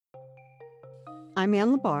I'm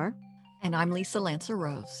Ann Labar, And I'm Lisa Lancer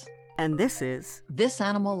Rose. and this is This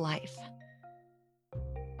Animal Life.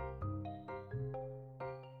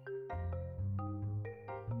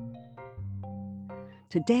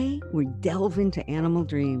 Today we delve into animal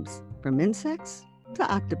dreams, from insects to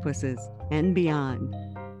octopuses and beyond.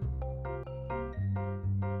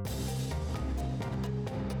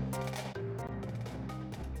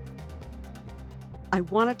 I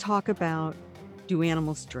want to talk about, do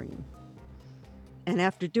animals dream? And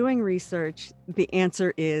after doing research, the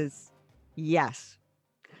answer is yes.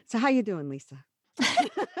 So how you doing, Lisa?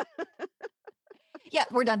 Yeah,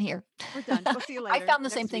 we're done here. We're done. We'll see you I later found the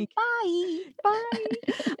same next thing. week. Bye.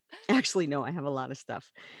 Bye. Actually, no, I have a lot of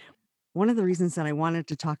stuff. One of the reasons that I wanted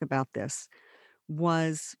to talk about this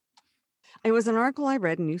was it was an article I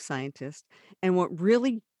read in New Scientist, and what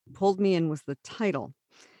really pulled me in was the title.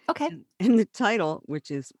 Okay. And the title, which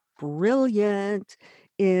is brilliant,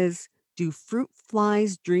 is "Do Fruit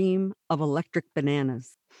Flies Dream of Electric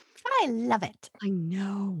Bananas?" I love it. I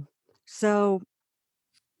know. So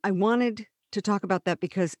I wanted to talk about that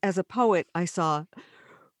because as a poet, I saw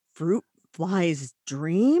fruit flies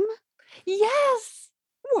dream? Yes.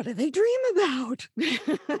 What do they dream about?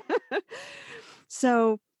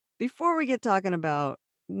 So before we get talking about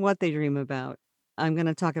what they dream about, I'm going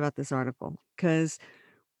to talk about this article because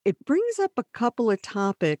it brings up a couple of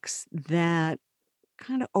topics that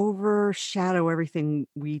kind of overshadow everything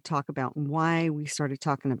we talk about and why we started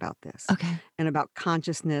talking about this Okay. and about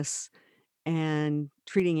consciousness and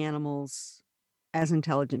treating animals as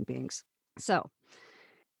intelligent beings. So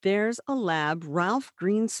there's a lab, Ralph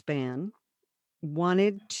Greenspan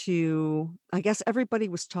wanted to, I guess everybody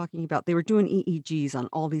was talking about, they were doing EEGs on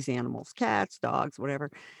all these animals, cats, dogs, whatever.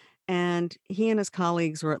 And he and his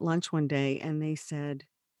colleagues were at lunch one day and they said,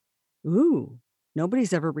 "Ooh,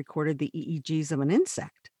 nobody's ever recorded the EEGs of an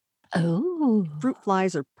insect." Oh. Fruit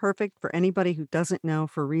flies are perfect for anybody who doesn't know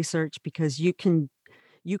for research because you can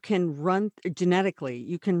run genetically,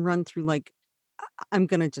 you can run through like I'm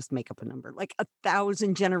gonna just make up a number, like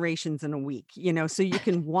 1,000 generations in a week, so you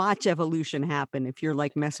can watch evolution happen if you're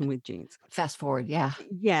like messing with genes. Fast forward. Yeah.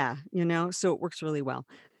 Yeah, so it works really well.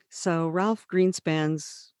 So Ralph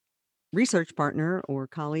Greenspan's research partner or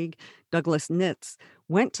colleague, Douglas Nitz,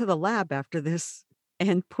 went to the lab after this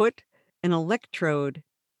and put an electrode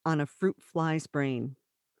on a fruit fly's brain,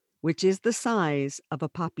 which is the size of a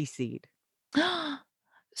poppy seed.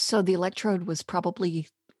 So the electrode was probably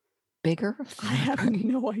bigger I than the have brain.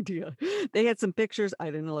 no idea. They had some pictures. I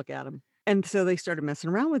didn't look at them. And so they started messing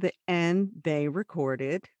around with it and they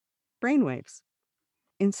recorded brainwaves.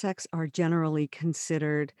 Insects are generally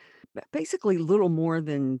considered basically little more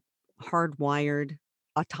than hardwired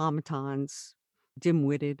automatons,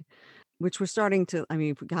 dim-witted, which we're starting to, I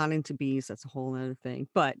mean, if we got into bees, that's a whole other thing.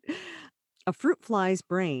 But a fruit fly's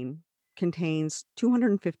brain contains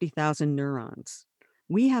 250,000 neurons.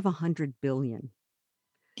 We have 100 billion.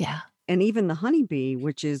 Yeah. And even the honeybee,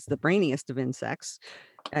 which is the brainiest of insects,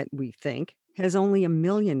 we think, has only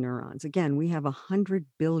 1,000,000 neurons. Again, we have 100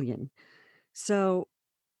 billion. So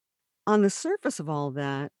on the surface of all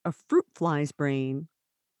that, a fruit fly's brain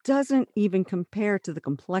doesn't even compare to the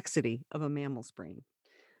complexity of a mammal's brain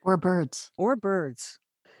Or birds, or birds.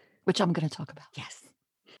 which I'm going to talk about. Yes.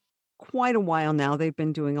 Quite a while now, they've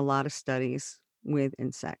been doing a lot of studies with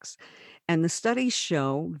insects. And the studies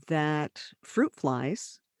show that fruit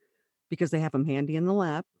flies, because they have them handy in the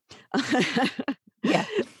lab, Yeah.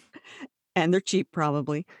 and they're cheap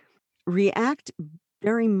probably, react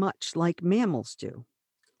very much like mammals do.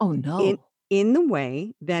 Oh, In no. in the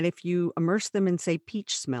way that if you immerse them in, say,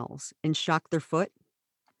 peach smells and shock their foot,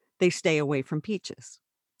 they stay away from peaches,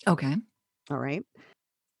 Okay. all right?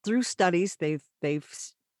 Through studies, they've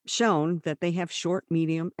shown that they have short,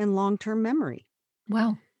 medium, and long-term memory.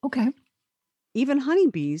 Wow. Okay. Even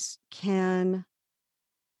honeybees can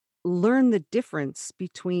learn the difference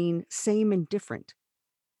between same and different.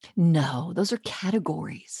 No, those are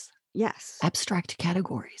categories, Yes, abstract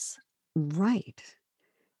categories. right,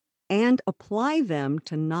 and apply them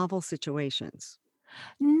to novel situations.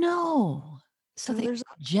 No. So So they there's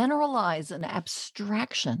generalize an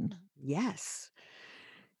abstraction. yes.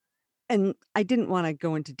 And I didn't wanna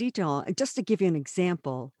go into detail, just to give you an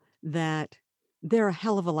example that they're a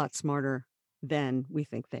hell of a lot smarter than we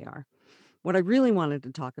think they are. What I really wanted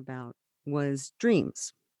to talk about was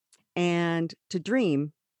dreams. And to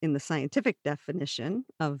dream, in the scientific definition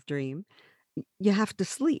of dream, you have to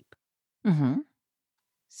sleep. Mhm.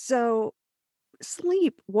 So,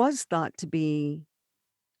 sleep was thought to be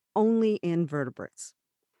only in vertebrates.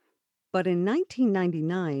 But in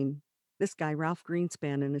 1999, this guy, Ralph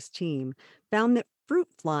Greenspan and his team, found that fruit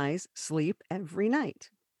flies sleep every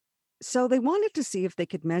night. So they wanted to see if they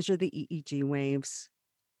could measure the EEG waves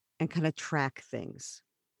and kind of track things.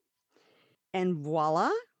 And voila,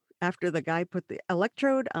 after the guy put the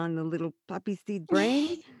electrode on the little poppy seed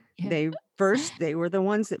brain, Yeah. they were the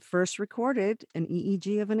ones that first recorded an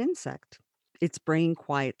EEG of an insect. Its brain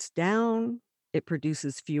quiets down, it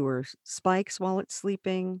produces fewer spikes while it's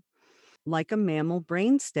sleeping, like a mammal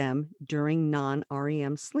brainstem during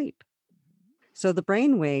non-REM sleep. So the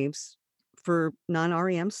brain waves for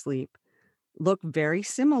non-REM sleep look very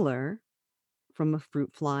similar from a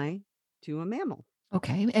fruit fly to a mammal.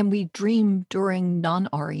 Okay. And we dream during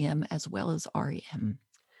non-REM as well as REM.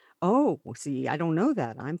 Oh, well, see, I don't know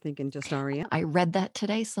that. I'm thinking just REM. I read that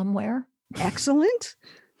today somewhere. Excellent.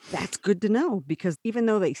 That's good to know because even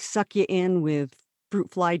though they suck you in with fruit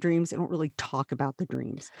fly dreams, they don't really talk about the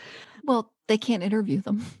dreams. Well, they can't interview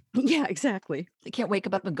them. Yeah, exactly. They can't wake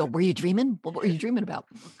up and go, "Were you dreaming? What were you dreaming about?"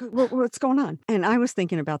 What's going on? And I was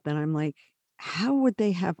thinking about that. I'm like, how would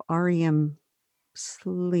they have REM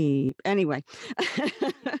sleep? Anyway,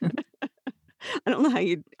 I don't know how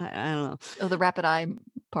you, I don't know. Oh, the rapid eye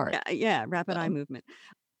part. Yeah, rapid eye Oh, movement.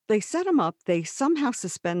 They set him up, they somehow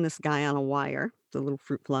suspend this guy on a wire, the little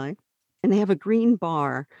fruit fly, and they have a green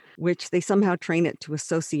bar, which they somehow train it to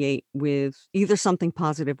associate with either something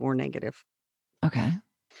positive or negative. okay.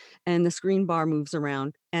 And this green bar moves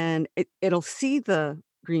around and it'll see the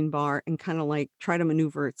green bar and kind of like try to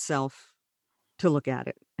maneuver itself to look at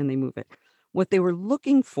it and they move it. What they were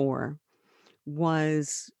looking for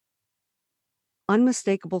was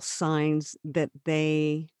unmistakable signs that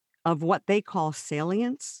they of what they call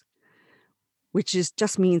salience, which is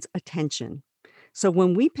just means attention. So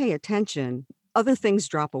when we pay attention, other things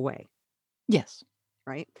drop away, Yes.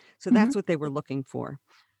 right? So Mhm. that's what they were looking for.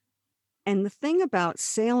 And the thing about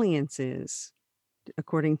salience is,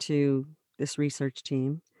 according to this research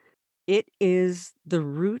team, it is the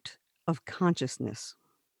root of consciousness.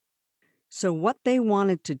 So what they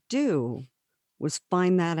wanted to do was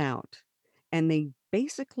find that out. And they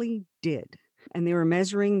basically did. And they were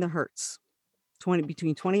measuring the hertz, 20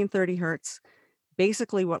 between 20 and 30 hertz,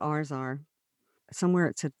 basically what ours are. Somewhere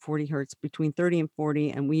it said 40 hertz, between 30 and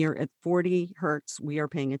 40, and we are at 40 hertz, we are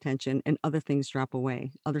paying attention, and other things drop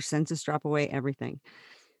away. Other senses drop away, everything.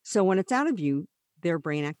 So when it's out of view, their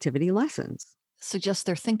brain activity lessens. Suggests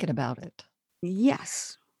they're thinking about it.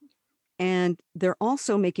 Yes. And they're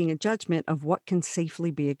also making a judgment of what can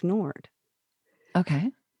safely be ignored.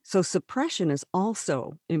 Okay. So suppression is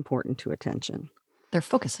also important to attention. They're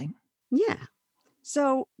focusing. Yeah.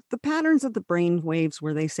 So the patterns of the brain waves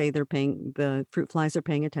where they say the fruit flies are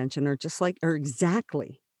paying attention are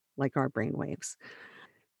exactly like our brain waves.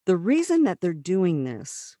 The reason that they're doing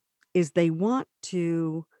this is they want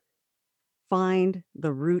to find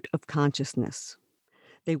the root of consciousness.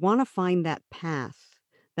 They want to find that path,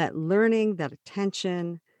 that learning, that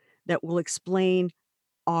attention that will explain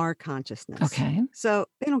our consciousness. Okay. So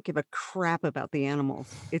they don't give a crap about the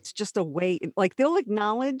animals. It's just a way, like they'll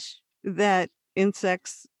acknowledge that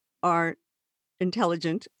insects are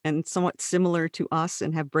intelligent and somewhat similar to us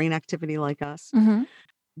and have brain activity like us Mhm.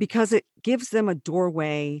 because it gives them a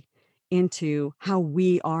doorway into how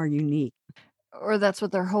we are unique. Or that's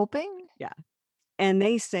what they're hoping? Yeah. And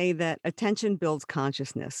they say that attention builds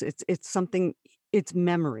consciousness. It's something it's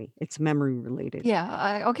memory related.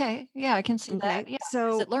 Yeah, okay. Yeah, I can see Okay. that. Yeah, is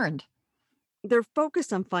So it learned? they're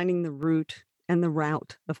focused on finding the root and the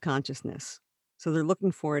route of consciousness. So they're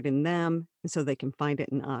looking for it in them and so they can find it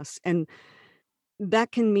in us. And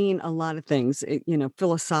that can mean a lot of things.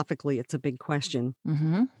 Philosophically, it's a big question,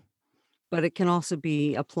 Mhm. but it can also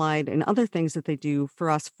be applied in other things that they do for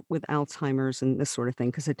us with Alzheimer's and this sort of thing,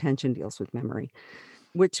 because attention deals with memory,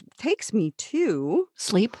 which takes me to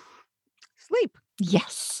Sleep? sleep.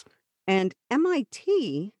 Yes. And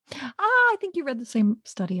MIT, I think you read the same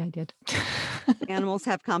study I did. animals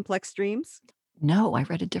have complex dreams. No, I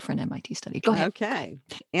read a different MIT study. Go ahead. Okay.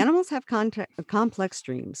 Animals have complex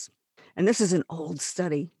dreams. And this is an old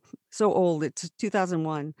study. So old, it's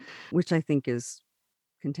 2001, which I think is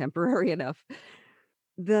contemporary enough.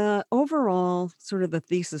 The overall sort of the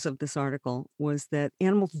thesis of this article was that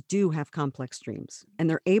animals do have complex dreams and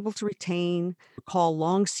they're able to recall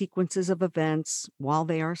long sequences of events while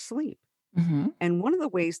they are asleep. Mhm. And one of the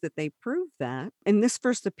ways that they proved that, and this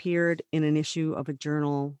first appeared in an issue of a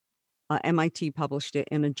journal, MIT published it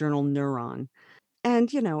in a journal Neuron.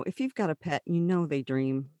 And, if you've got a pet, they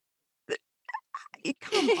dream. Th-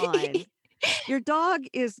 Come on. Your dog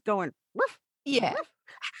is going, "Ruff, Yeah.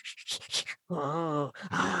 ruff."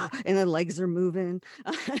 And the legs are moving.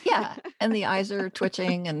 Yeah, and the eyes are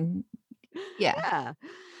twitching and yeah. Yeah.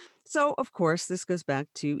 So, of course, this goes back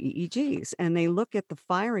to EEGs, and they look at the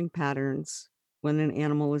firing patterns when an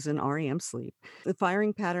animal is in REM sleep, the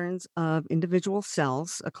firing patterns of individual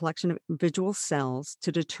cells, a collection of individual cells, to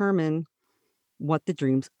determine what the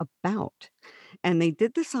dream's about. And they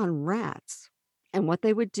did this on rats. And what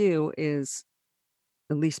they would do is,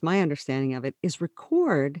 at least my understanding of it, is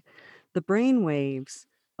record the brain waves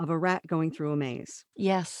of a rat going through a maze.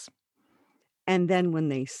 Yes. And then when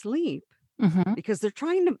they sleep, Mhm. because they're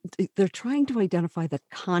trying to identify the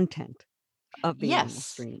content of the animal Yes.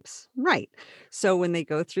 streams. Right. So when they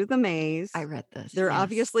go through the I maze, read this, they're yes.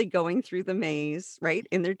 obviously going through the maze, right,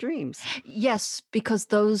 in their dreams. Yes, because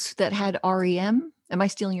those that had REM, am I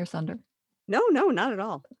stealing your thunder? No, no, not at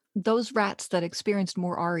all. Those rats that experienced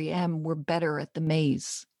more REM were better at the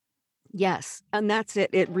maze. Yes, and that's it.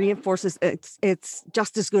 It reinforces it's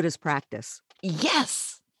just as good as practice. Yes.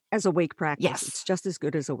 As a wake practice. It's Yes. just as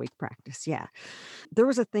good as a wake practice. Yeah. There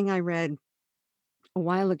was a thing I read a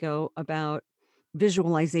while ago about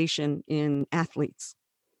visualization in athletes,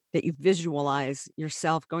 that you visualize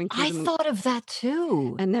yourself going through I the thought of that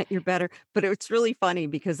too. and that you're better. But it's really funny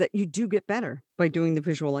because that you do get better by doing the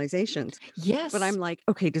visualizations. But Yes. I'm like,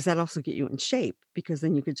 okay, does that also get you in shape? Because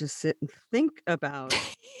then you could just sit and think about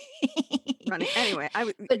running. Anyway,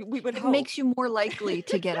 But we would it hope. makes you more likely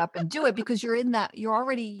to get up and do it because you're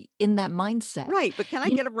already in that mindset. Right. But can I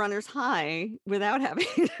You get a runner's high without having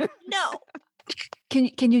No.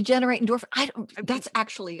 Can you generate endorphin? I don't that's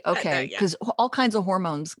actually okay yeah. because all kinds of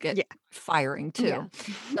hormones get Yeah. firing Yeah.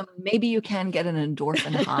 too. So maybe you can get an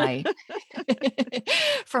endorphin high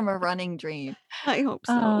from a running dream, I hope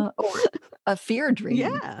so. or a fear dream,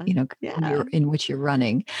 Yeah. when Yeah. you're in which you're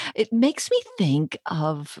running. It makes me think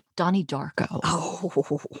of Donnie Darko. Oh,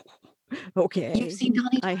 You've okay. seen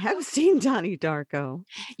Donnie I Darko? have seen Donnie Darko.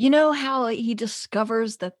 You know how he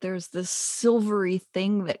discovers that there's this silvery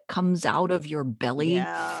thing that comes out of your belly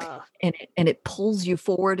Yeah. and it pulls you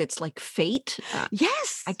forward, it's like fate?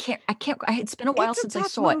 Yes. It's been a while It's a since I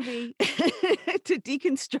tough saw it. movie to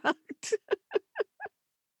deconstruct.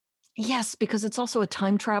 Yes, because it's also a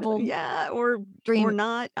time travel Yeah, or dream.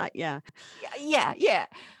 not. Yeah. Yeah,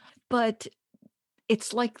 but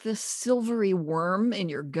it's like this silvery worm in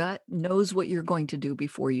your gut knows what you're going to do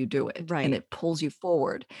before you do it, and Right. it pulls you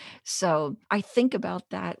forward. So, I think about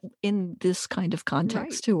that in this kind of Right.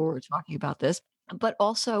 context too, where we're talking about this, but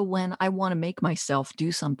also when I wanna make myself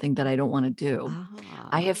do something that I don't wanna do.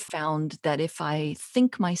 I Ah. have found that if I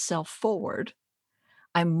think myself forward,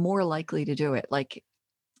 I'm more likely to do it. Like,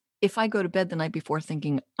 if I go to bed the night before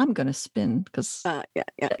thinking, "I'm gonna spin," 'cause Yeah, yeah,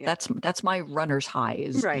 Th yeah. that's my runner's high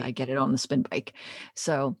is I Right. get it on the spin bike.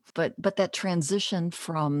 So, but that transition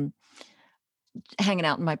from hanging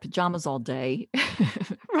out in my pajamas all day,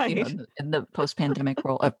 Right. in the post-pandemic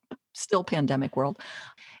world, still pandemic world,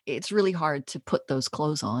 it's really hard to put those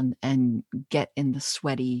clothes on and get in the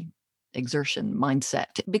sweaty exertion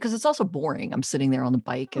mindset because it's also boring. I'm sitting there on the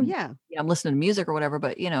bike Oh, and yeah. I'm listening to music or whatever,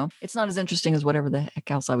 but it's not as interesting as whatever the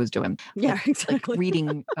heck else I was doing, Yeah, like exactly.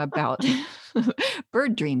 reading about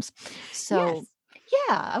bird dreams. So Yes.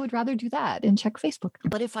 yeah, I would rather do that and check Facebook.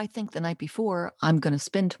 But if I think the night before, I'm going to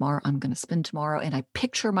spin tomorrow, I'm going to spin tomorrow, and I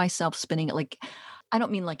picture myself spinning it like, I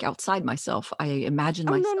don't mean like outside myself. I imagine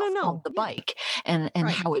Oh, no, no, myself on no. the Yeah. bike and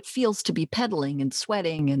Right. how it feels to be pedaling and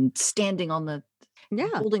sweating and standing on the Yeah.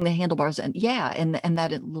 holding the handlebars and yeah, and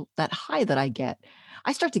that high that I get.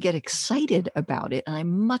 I start to get excited about it and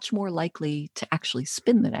I'm much more likely to actually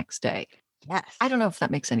spin the next day. I Yes. don't know if that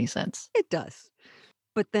makes any sense. It does.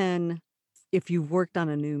 But then if you've worked on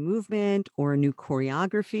a new movement or a new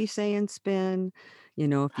choreography, say in spin,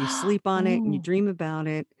 if you sleep on it and you Oh, dream about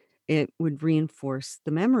it, it would reinforce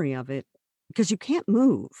the memory of it because you can't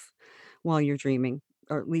move while you're dreaming,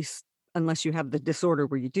 or at least unless you have the disorder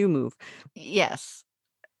where you do move. yes.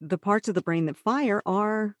 The parts of the brain that fire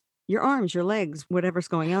are your arms, your legs, whatever's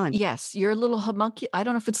going on. Yes, your little homunculus. I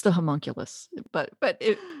don't know if it's the homunculus, but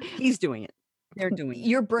He's doing it. They're doing it.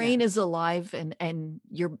 your Yeah. brain is alive and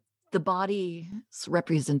the body's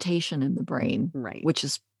representation in the brain, Right. which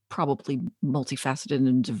is probably multifaceted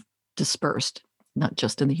and dispersed, not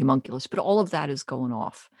just in the homunculus, but all of that is going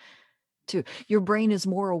off too. Your brain is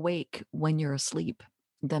more awake when you're asleep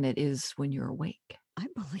than it is when you're awake. I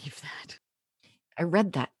believe that. I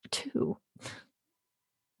read that too.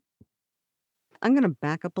 I'm gonna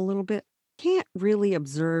back up a little bit. Can't really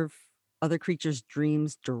observe other creatures'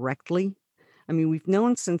 dreams directly. I mean, we've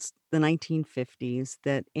known since the 1950s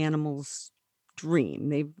that animals dream.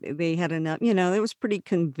 They had enough, it was pretty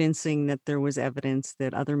convincing that there was evidence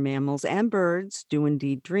that other mammals and birds do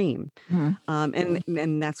indeed dream. Mhm.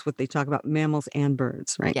 And that's what they talk about, mammals and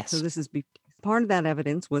birds, right? So Yes. this is Part of that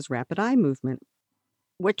evidence was rapid eye movement,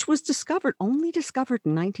 which was only discovered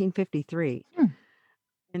in 1953. Hmm.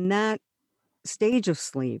 And that stage of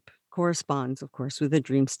sleep corresponds, of course, with a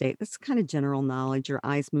dream state. That's kind of general knowledge. Your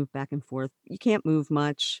eyes move back and forth. You can't move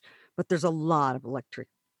much, but there's a lot of electric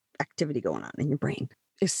activity going on in your brain.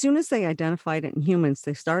 As soon as they identified it in humans,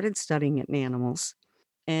 they started studying it in animals.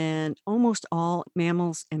 And almost all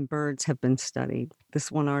mammals and birds have been studied.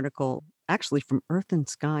 This one article, actually from Earth and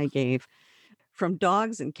Sky, gave from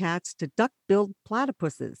dogs and cats to duck-billed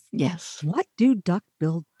platypuses. Yes. What do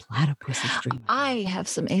duck-billed platypuses dream I about? have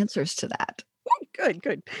some answers to that. Good,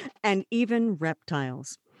 good. And even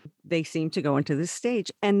reptiles, they seem to go into this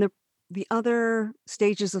stage. And the other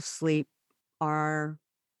stages of sleep are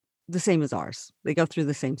the same as ours. They go through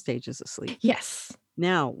the same stages of sleep. Yes.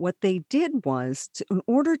 Now, what they did was in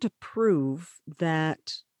order to prove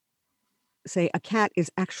that, say, a cat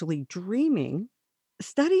is actually dreaming,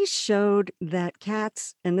 studies showed that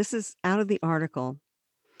cats, and this is out of the article,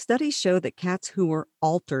 studies show that cats who were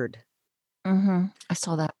altered, I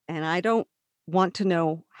saw that. and I don't want to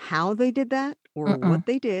know how they did that or what Mm-mm.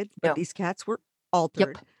 they did, but No. these cats were Yep.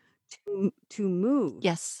 altered to move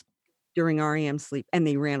Yes. during REM sleep, and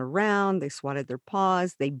they ran around, they swatted their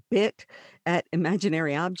paws, they bit at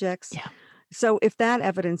imaginary objects. Yeah. So if that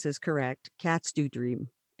evidence is correct, cats do dream,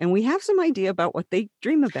 and we have some idea about what they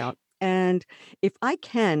dream about. And if I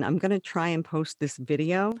can, I'm gonna try and post this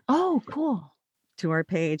video Oh, cool. to our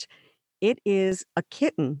page. It is a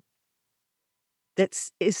kitten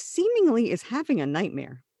is seemingly is having a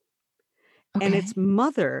nightmare, and its Okay.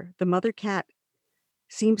 mother, the mother cat,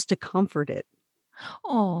 seems to comfort it.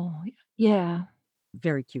 Oh, yeah.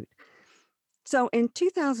 Very cute. So in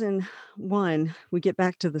 2001, we get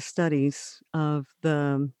back to the studies of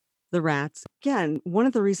the rats. Again, one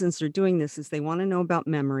of the reasons they're doing this is they want to know about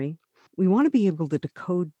memory. We want to be able to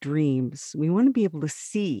decode dreams. We want to be able to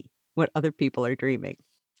see what other people are dreaming.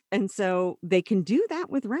 And so they can do that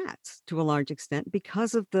with rats to a large extent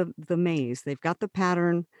because of the maze. They've got the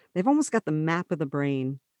pattern. They've almost got the map of the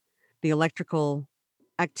brain, the electrical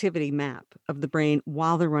activity map of the brain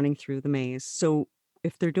while they're running through the maze. So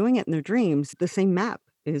if they're doing it in their dreams, the same map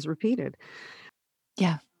is repeated.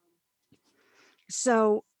 Yeah.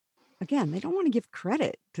 So again, they don't want to give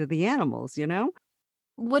credit to the animals, you know?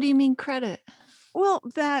 What do you mean credit? Well,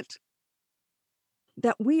 that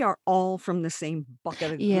we are all from the same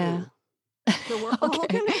bucket of Yeah. goo. So we're all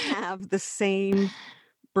Okay. going to have the same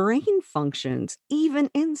brain functions, even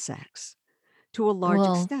insects to a large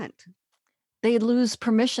Well, extent. they lose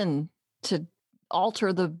permission to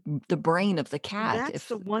alter the brain of the cat That's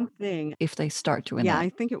the one thing. if they start doing Yeah, that. I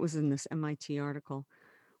think it was in this MIT article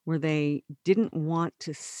where they didn't want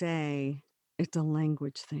to say it's a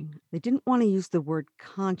language thing. They didn't want to use the word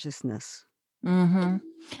consciousness. Mhm.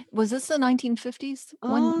 Was this the 1950s?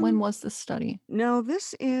 When Um, was this study? no,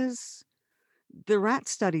 this is the rat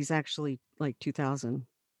studies actually like 2000s.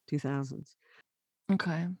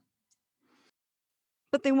 Okay.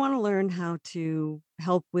 But they want to learn how to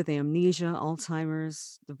help with amnesia,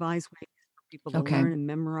 Alzheimer's, devise ways for people to Okay. learn and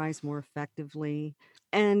memorize more effectively.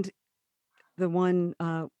 And the one,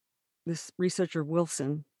 this researcher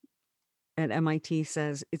Wilson at MIT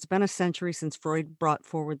says it's been a century since Freud brought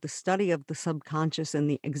forward the study of the subconscious and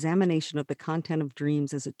the examination of the content of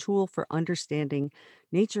dreams as a tool for understanding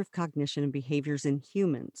nature of cognition and behaviors in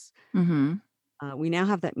humans. Mhm. We now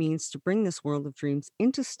have that means to bring this world of dreams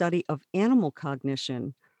into study of animal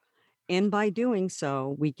cognition. And by doing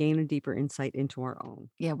so, we gain a deeper insight into our own.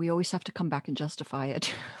 Yeah, we always have to come back and justify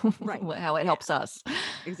it, Right. how it Yeah, helps us.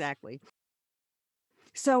 exactly.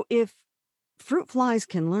 So if fruit flies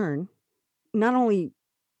can learn, not only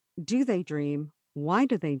do they dream, why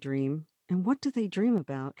do they dream, and what do they dream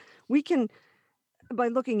about? We can, by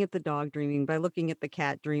looking at the dog dreaming, by looking at the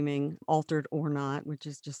cat dreaming, altered or not, which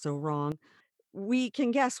is just so wrong, we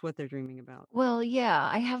can guess what they're dreaming about. Well, yeah,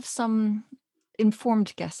 I have some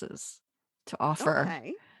informed guesses to offer.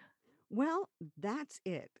 Okay. Well, that's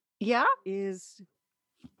it. Yeah? Is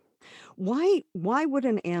why would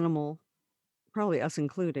an animal, probably us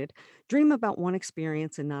included, dream about one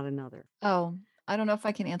experience and not another? Oh, I don't know if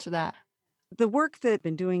I can answer that. The work that I've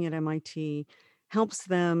been doing at MIT helps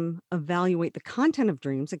them evaluate the content of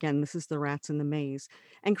dreams. Again, this is the rats in the maze,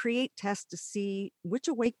 and create tests to see which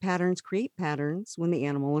awake patterns create patterns when the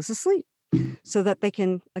animal is asleep so that they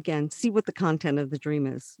can, again, see what the content of the dream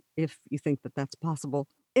is, if you think that that's possible.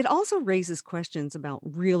 It also raises questions about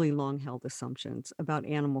really long held assumptions about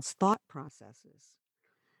animals' thought processes.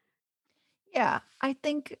 Yeah, I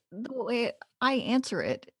think the way I answer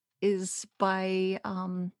it is by,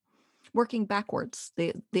 working backwards,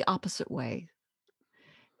 the opposite way.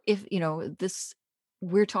 if, this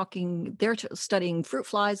we're talking they're studying fruit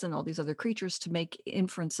flies and all these other creatures to make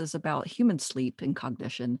inferences about human sleep and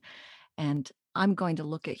cognition, and I'm going to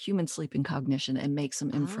look at human sleep and cognition and make some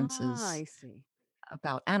Ah, inferences I see.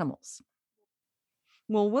 about animals.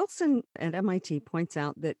 Well, Wilson at MIT points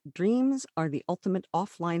out that dreams are the ultimate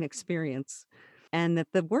offline experience, and that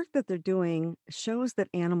the work that they're doing shows that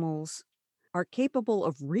animals are capable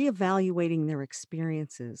of reevaluating their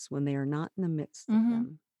experiences when they are not in the midst of Mhm.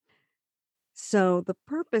 them. So, the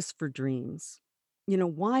purpose for dreams,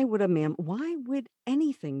 why would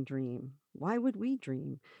anything dream? Why would we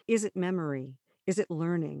dream? Is it memory? Is it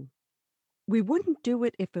learning? We wouldn't do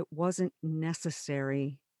it if it wasn't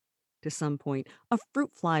necessary to some point. A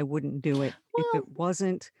fruit fly wouldn't do it if Well, it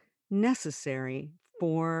wasn't necessary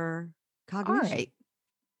for alright. cognition.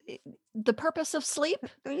 I The purpose of sleep?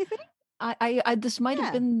 Don't you think? I this might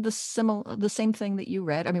have Yeah. been the same thing that you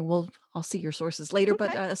read. I mean, I'll see your sources later,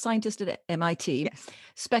 but Okay. a scientist at MIT Yes.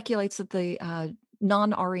 speculates that the,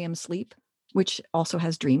 non-REM sleep, which also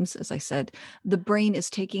has dreams, as I said, the brain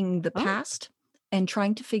is taking the Oh. past and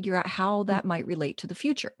trying to figure out how Mm. that might relate to the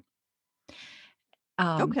future.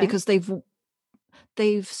 Okay. Because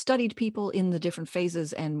they've studied people in the different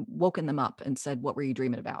phases and woken them up and said, "What were you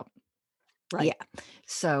dreaming about?" Yeah. Right.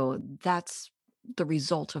 So that's the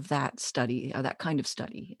result of that study, that kind of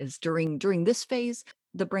study is during this phase,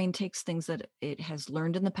 the brain takes things that it has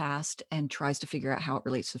learned in the past and tries to figure out how it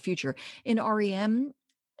relates to the future. In REM,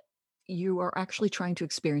 you are actually trying to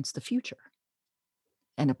experience the future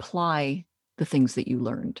and apply the things that you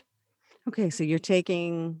learned. Okay, so you're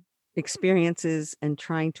taking experiences and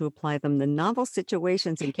trying to apply them to novel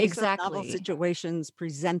situations in case those novel Exactly. situations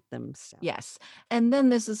present themselves. Yes. And then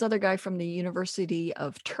there's this other guy from the University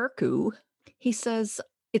of Turku. He says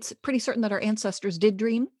it's pretty certain that our ancestors did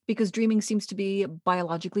dream because dreaming seems to be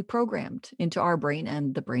biologically programmed into our brain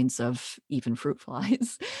and the brains of even fruit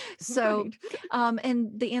flies. So, Right.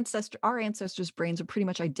 and our ancestors' brains are pretty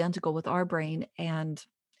much identical with our brain. And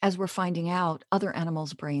as we're finding out, other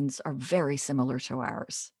animals' brains are very similar to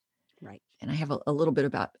ours. Right. And I have a little bit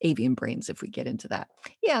about avian brains if we get into that.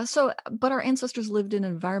 Yeah, so but our ancestors lived in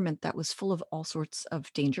an environment that was full of all sorts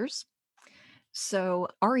of dangers. So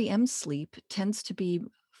REM sleep tends to be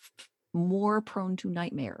more prone to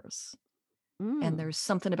nightmares. And Mm. there's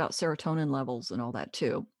something about serotonin levels and all that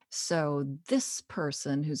too. So this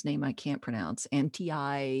person whose name I can't pronounce,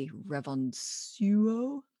 Anti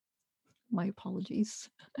Revonsuo, my apologies.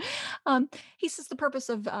 Um, he says the purpose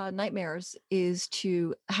of nightmares is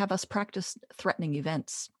to have us practice threatening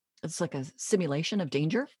events. It's like a simulation of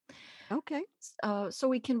danger. Okay. So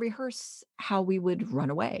we can rehearse how we would run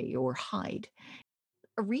away or hide.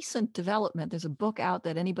 A recent development, there's a book out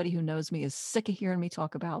that anybody who knows me is sick of hearing me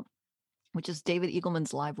talk about, which is David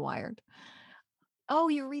Eagleman's Live Wired. Oh,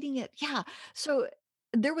 you're reading it. Yeah. So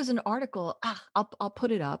there was an article. I'll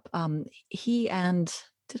put it up. He and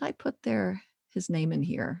did I put his name in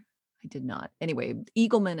here? I did not. Anyway,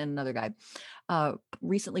 Eagleman and another guy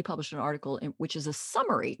recently published an article which is a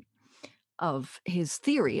summary of his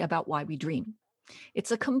theory about why we dream.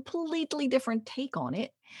 It's a completely different take on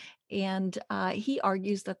it, and he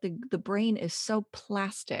argues that the brain is so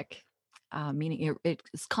plastic, meaning it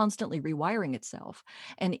is constantly rewiring itself,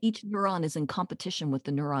 and each neuron is in competition with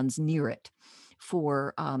the neurons near it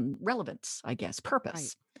for relevance, I guess, Right.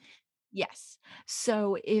 purpose. Yes.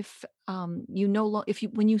 So if you no lo- if you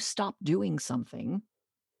when you stop doing something,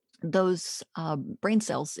 those brain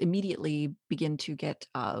cells immediately begin to get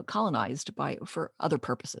colonized by for other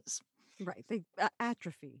purposes. Right. They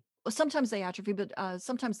atrophy. Well, sometimes they atrophy, but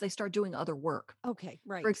sometimes they start doing other work. Okay. For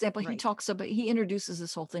Right. example, Right. he introduces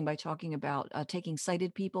this whole thing by talking about taking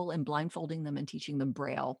sighted people and blindfolding them and teaching them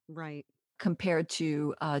Braille Right. compared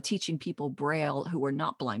to teaching people Braille who are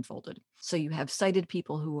not blindfolded. So you have sighted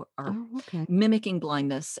people who are Oh, okay. mimicking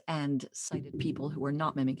blindness and sighted people who are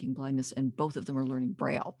not mimicking blindness, and both of them are learning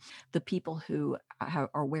Braille. The people who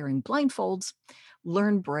are wearing blindfolds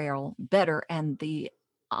learn Braille better, and the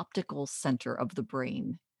optical center of the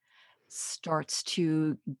brain starts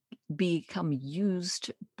to become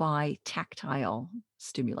used by tactile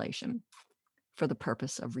stimulation for the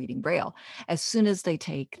purpose of reading Braille. As soon as they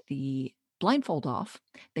take the blindfold off,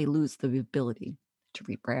 they lose the ability to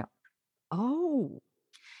read Braille. Oh,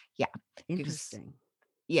 Yeah, because interesting.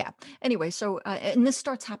 yeah. Anyway, so and this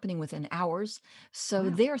starts happening within hours. So Wow.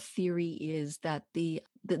 their theory is that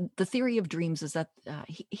the theory of dreams is that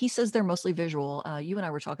he says they're mostly visual. You and I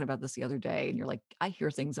were talking about this the other day, and you're like, I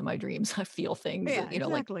hear things in my dreams, I feel things, Yeah, like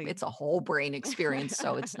exactly. it's a whole brain experience.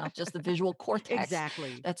 So it's not just the visual cortex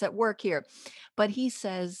Exactly. that's at work here. But he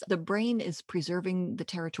says the brain is preserving the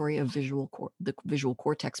territory of the visual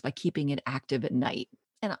cortex by keeping it active at night.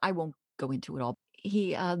 And I won't go into it all.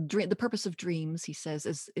 The purpose of dreams, he says,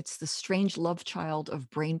 is it's the strange love child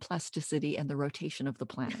of brain plasticity and the rotation of the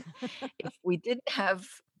planet. If we didn't have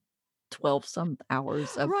 12 some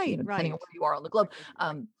hours of, Right, depending on right. where you are on the globe, Right.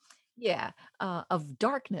 um, yeah, of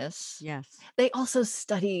darkness. Yes. They also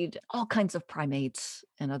studied all kinds of primates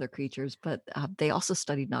and other creatures, but they also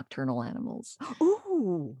studied nocturnal animals.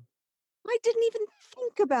 Ooh, I didn't even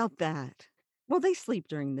think about that. Well, they sleep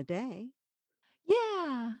during the day.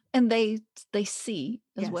 Yeah, and they see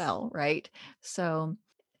as Yes. well, right? So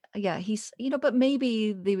yeah, but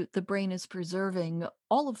maybe the brain is preserving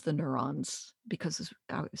all of the neurons because as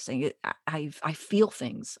I was saying it, I feel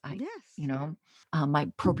things. You Yes. know, my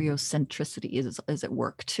propriocentricity is at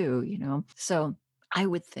work too. So I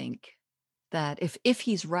would think that if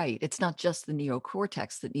he's right, it's not just the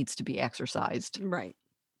neocortex that needs to be exercised, Right.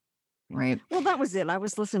 right? Well, that was it. I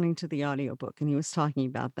was listening to the audiobook and he was talking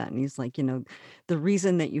about that. And he's like, the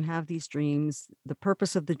reason that you have these dreams, the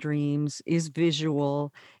purpose of the dreams is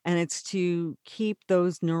visual and it's to keep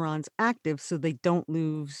those neurons active so they don't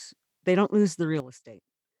lose the real estate.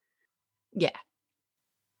 Yeah.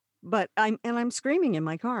 But I'm screaming in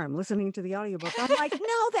my car. I'm listening to the audiobook. I'm like,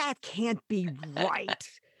 no, that can't be right.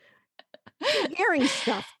 You're hearing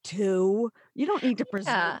stuff too. You don't need to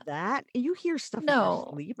preserve Yeah. that. You hear stuff in your No.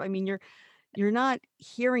 sleep. I mean, you're not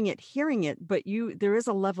hearing it, but there is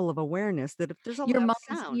a level of awareness that if there's a Your loud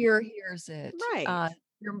mind's sound. ear hears it. Right.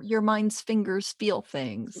 Your mind's fingers feel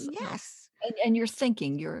things, Yes. and you're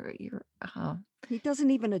thinking, He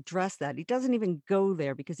doesn't even address that. He doesn't even go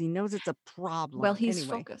there because he knows it's a well, problem he's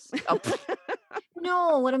anyway. focused. Oh,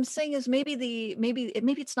 no, what I'm saying is maybe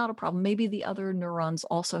it's not a problem. Maybe the other neurons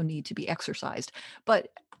also need to be exercised, but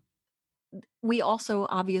we also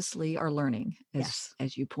obviously are learning, Yes.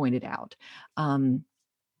 as you pointed out. Um,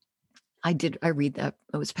 I read that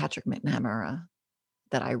it was Patrick McNamara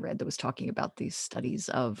that I read that was talking about these studies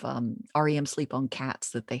of REM sleep on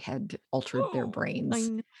cats that they had altered their I brains.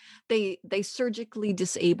 know. They surgically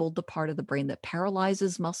disabled the part of the brain that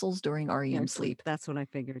paralyzes muscles during Yeah, REM sleep. that's what I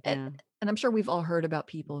figured. And, Yeah. and I'm sure we've all heard about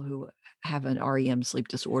people who have an REM sleep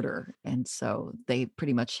disorder, and so they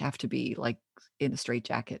pretty much have to be like in a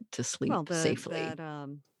straitjacket to Well, sleep the safely. that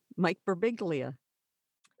Mike Birbiglia,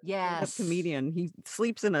 stand-up Yes, comedian, he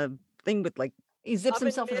sleeps in a thing with like he zips oven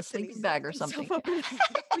himself in a mitts and he sleeping bag zips or himself something. up in a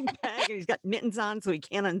sleeping bag and he's got mittens on so he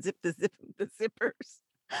can't unzip the zippers.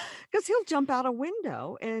 Because he'll jump out a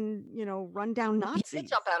window and, run down He did Nazis.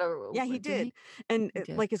 jump out of, Yeah, he didn't did. he? And, He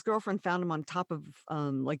did. like, his girlfriend found him on top of,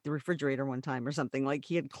 like, the refrigerator one time or something, like,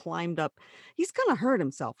 he had climbed up. He's gonna hurt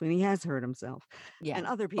himself, and he has hurt himself Yeah, and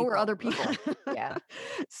other or people. other people. Yeah.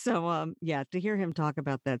 So, yeah, to hear him talk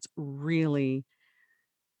about that's really,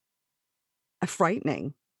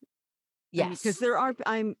 frightening. I mean, because Yes. there are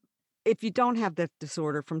I'm if you don't have that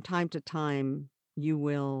disorder, from time to time, you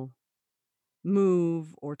will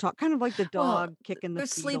move or talk, kind of like the Well, dog kicking the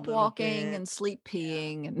there's feet a little sleepwalking bit. and sleep Yeah.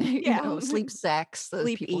 peeing and, Yeah. sleep sex, the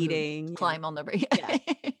Sleep people who eating, climb on the yeah.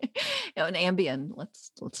 and Ambien,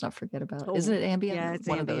 let's not forget about it. Isn't Oh, it Ambien? yeah, it's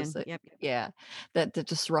One of those Ambien. that Yep, yep. yeah, that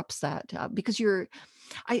disrupts that, because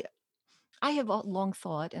I I have long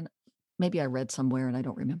thought, and maybe I read somewhere and I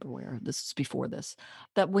don't remember where, this is before this,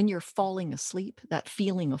 that when you're falling asleep, that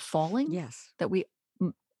feeling of falling Yes. that we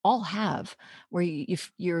all have, where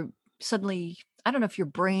if you're suddenly, I don't know if your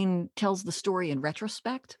brain tells the story in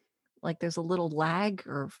retrospect, like there's a little lag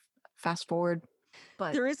or fast forward,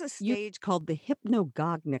 but There is a you stage called the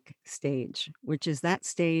hypnagogic stage, which is that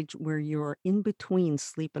stage where you're in between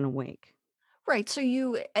sleep and awake. right. So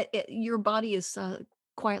your body is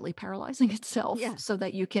quietly paralyzing itself Yes. so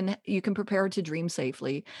that you can prepare to dream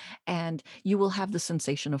safely, and you will have the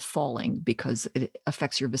sensation of falling because it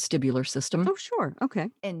affects your vestibular system. Oh, sure. Okay.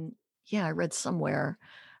 And yeah, I read somewhere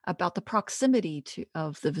about the proximity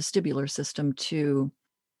of the vestibular system to,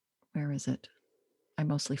 where is it? I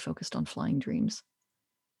mostly focused on flying dreams,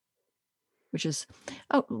 which is,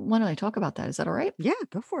 oh, why don't I talk about that? Is that all right? Yeah,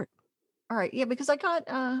 go for it. All right. Yeah, because I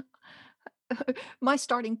got my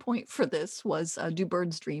starting point for this was, do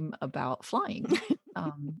birds dream about flying?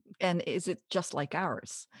 And is it just like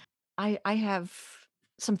ours? I have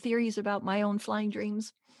some theories about my own flying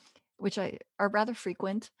dreams, which are rather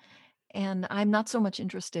frequent, and I'm not so much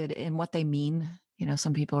interested in what they mean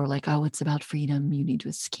Some people are like, "Oh, it's about freedom. You need to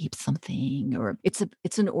escape something," or it's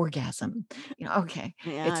an orgasm. Okay,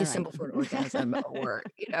 Yeah, it's a right. symbol for an orgasm, or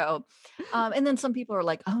and then some people are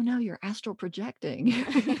like, "Oh no, you're astral projecting.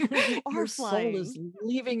 You are Your soul is flying.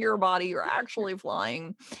 leaving your body. You're actually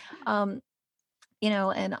flying." Um,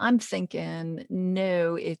 and I'm thinking,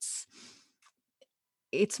 no, it's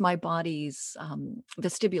my body's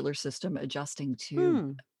vestibular system adjusting to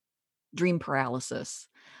Hmm, dream paralysis.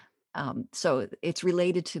 So it's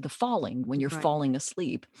related to the falling when you're right, falling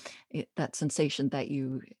asleep, that sensation that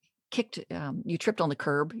you tripped on the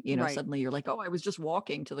curb, right. suddenly you're like, oh, I was just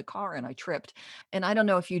walking to the car and I tripped. And I don't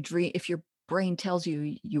know if your brain tells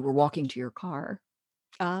you you were walking to your car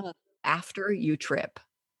Ah, after you trip,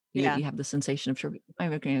 yeah, you have the sensation of tripping. Am I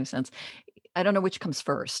making any sense? I don't know which comes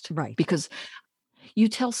first right. because you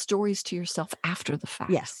tell stories to yourself after the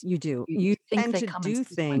fact. Yes, you do. You You think tend they to come in do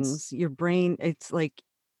sequence. things, your brain, it's like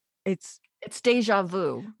it's It's deja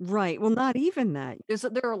vu. right. Well, not even that.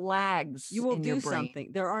 There are You lags will in your do brain.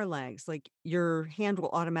 something. There are lags, like, your hand will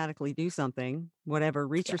automatically do something, whatever,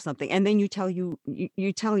 reach for Yeah, something, and then you tell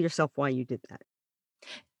yourself why you did that.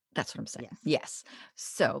 that's what I'm saying. Yes. Yes.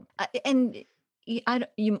 So, and I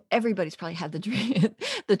don't, everybody's probably had the dream,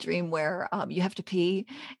 the dream where you have to pee,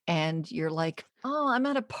 and you're like, "Oh, I'm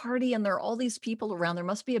at a party, and there are all these people around. There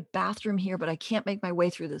must be a bathroom here, but I can't make my way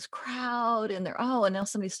through this crowd." And and now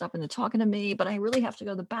somebody's stopping and talking to me, but I really have to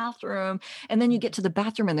go to the bathroom. And then you get Mhm. to the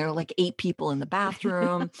bathroom, and there are like 8 people in the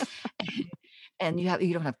bathroom, and you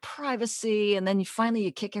don't have privacy, and then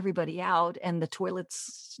you kick everybody out, and the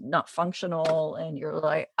toilet's not functional, and you're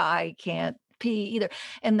like, I can't pee either,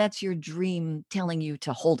 and that's your dream telling you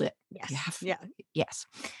to hold it. You Yes. have Yeah. Yes.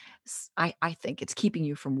 I think it's keeping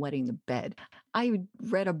you from wetting the bed. I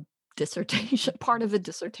read a dissertation, part of a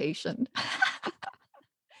dissertation.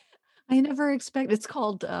 I never expect it's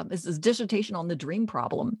called, it's this dissertation on the dream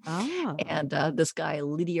problem, Ah, and, this guy,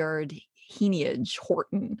 Lydiard Heneage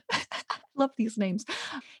Horton, love these names.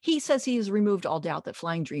 He says he has removed all doubt that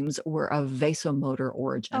flying dreams were of vasomotor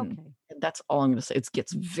origin. okay. And that's all I'm gonna say. It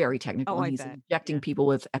gets very technical, Oh, and I he's bet. injecting Yeah. people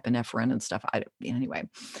with epinephrine and stuff. I anyway.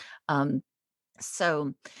 Um,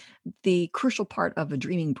 so the crucial part of a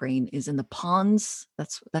dreaming brain is in the pons.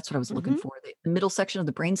 That's what I was looking Mhm. for. The middle section of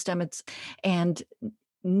the brainstem. And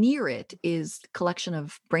near it is the collection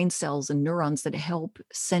of brain cells and neurons that help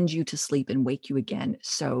send you to sleep and wake you again.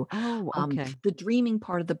 So, Oh, okay. the dreaming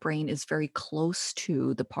part of the brain is very close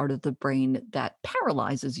to the part of the brain that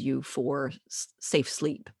paralyzes you for safe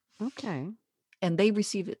sleep. Okay. And they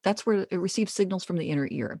receive it. That's where it receives signals from the inner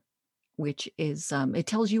ear, which is it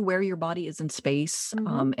tells you where your body is in space,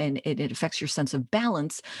 Mhm. and it affects your sense of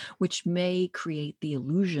balance, which may create the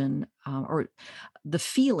illusion or the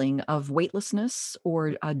feeling of weightlessness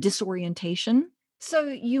or disorientation. So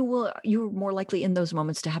you're more likely in those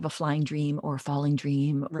moments to have a flying dream or a falling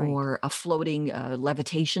dream Right. or a floating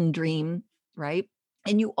levitation dream, right?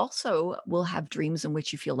 And you also will have dreams in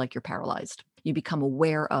which you feel like you're paralyzed. You become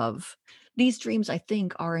aware of these dreams, I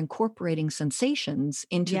think, are incorporating sensations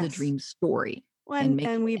into the Yes. dream story Well, and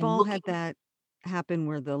and making we've and all had looking. that happen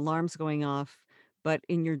where the alarm's going off, but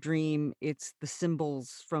in your dream, it's the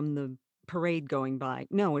symbols from the parade going by.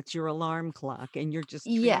 No, it's your alarm clock, and you're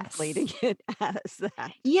just translating Yes. it as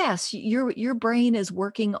that. Yes, your brain is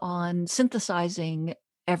working on synthesizing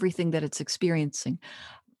everything that it's experiencing.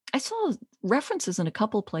 I saw references in a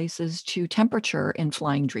couple places to temperature in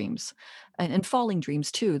flying dreams and falling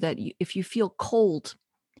dreams too, that if you feel cold,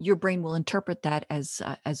 your brain will interpret that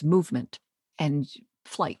as movement and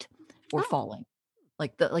flight or Oh, falling,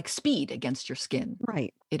 like speed against your skin.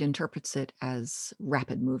 right. It interprets it as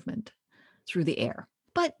rapid movement through the air.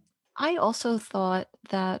 But I also thought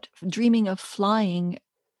that dreaming of flying,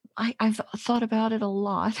 I've thought about it a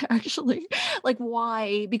lot actually. Like,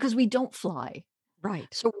 why? Because we don't fly. Right.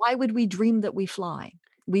 So why would we dream that we fly?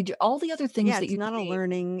 We do all the other things Yeah, that it's you not a dream.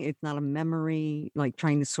 learning, it's not a memory, like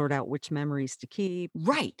trying to sort out which memories to keep.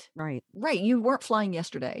 Right. Right. Right, you weren't flying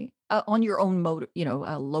yesterday, on your own Right.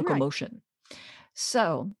 locomotion.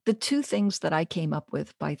 So, the 2 things that I came up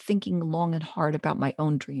with by thinking long and hard about my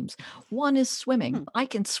own dreams, one is swimming. Hmm. I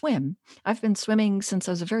can swim. I've been swimming since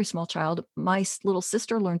I was a very small child. My little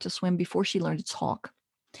sister learned to swim before she learned to talk.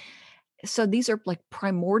 So these are like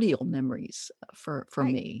primordial memories for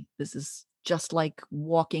Right. me. This is just like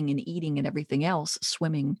walking and eating and everything else.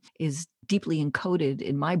 Swimming is deeply encoded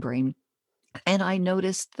in my brain. And I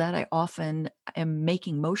noticed that I often am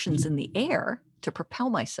making motions in the air to propel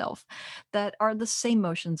myself that are the same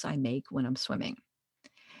motions I make when I'm swimming.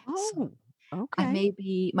 So Oh, okay.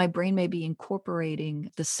 my brain may be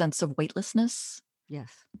incorporating the sense of weightlessness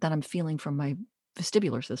Yes. that I'm feeling from my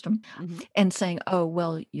vestibular system Mhm. and saying, "Oh,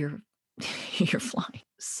 well, you're you're flying."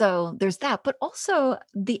 So there's that, but also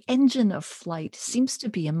the engine of flight seems to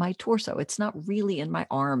be in my torso. It's not really in my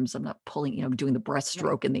arms. I'm not pulling, doing the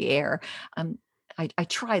Right. breaststroke in the air. Um, I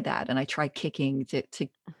try that and I try kicking to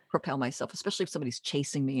propel myself, especially if somebody's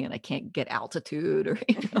chasing me and I can't get altitude or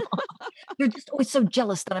they're just always so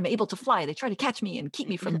jealous that I'm able to fly. They try to catch me and keep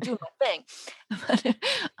me from doing my thing. But,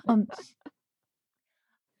 um,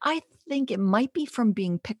 I think it might be from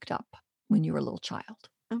being picked up when you were a little child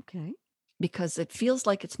Okay. because it feels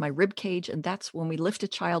like it's my rib cage, and that's when we lift a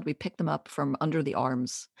child, we pick them up from under the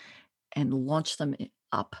arms and launch them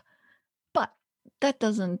up. But that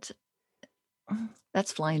doesn't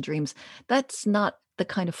that's flying dreams. That's not the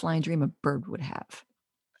kind of flying dream a bird would have.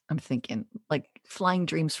 I'm thinking like flying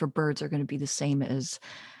dreams for birds are going to be the same as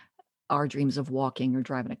our dreams of walking or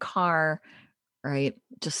driving a car, right?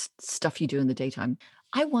 Just stuff you do in the daytime.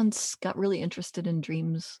 I once got really interested in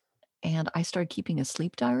dreams and I started keeping a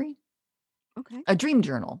sleep diary, Okay. a dream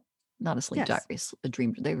journal, not a sleep diary, Yes. a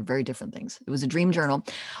dream. They were very different things. It was a dream Yes. journal.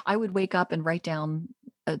 I would wake up and write down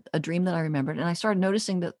a dream that I remembered. And I started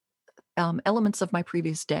noticing that elements of my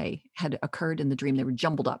previous day had occurred in the dream. They were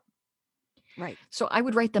jumbled up. Right. So I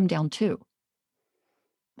would write them down too.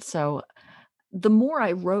 So the more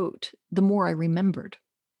I wrote, the more I remembered.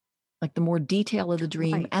 Like, the more detail of the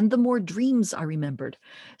dream Right. and the more dreams I remembered.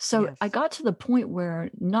 So, I Yes. got to the point where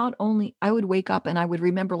not only I would wake up and I would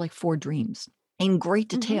remember, like, 4 dreams in great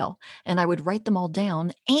Mhm. detail, and I would write them all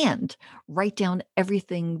down and write down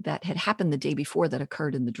everything that had happened the day before that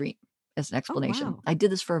occurred in the dream as an Oh, explanation. wow. I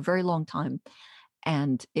did this for a very long time,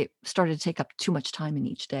 and it started to take up too much time in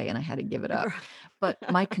each day, and I had to give it up. But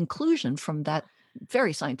my conclusion from that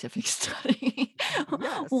very scientific study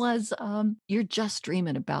Yes. was, you're just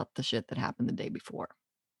dreaming about the shit that happened the day before.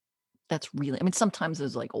 That's really I mean, sometimes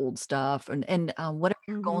there's, like, old stuff and whatever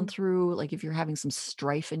you're going Mhm. through, like, if you're having some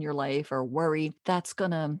strife in your life or worry, that's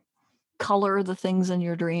gonna color the things in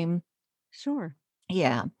your dream. Sure.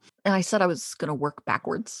 Yeah, and I said I was gonna work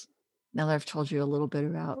backwards, now that I've told you a little bit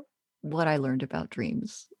about what I learned about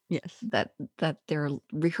dreams, Yes. that they're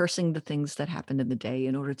rehearsing the things that happened in the day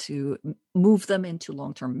in order to move them into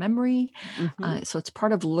long-term memory, Mhm. so it's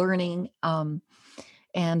part of learning,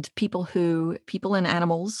 and people and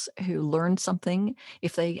animals who learn something,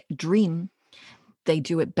 if they dream, they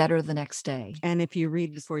do it better the next day. And if you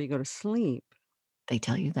read before you go to sleep, They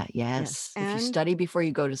tell you that, yes, yes. If you and study before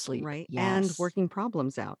you go to sleep, right, and yes. working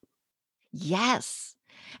problems out. Yes.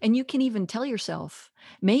 And you can even tell yourself,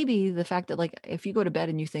 maybe the fact that, like, if you go to bed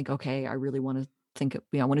and you think, "Okay, I really wanna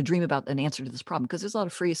I wanna dream about an answer to this problem," because there's a lot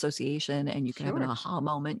of free association and you can have an Sure. aha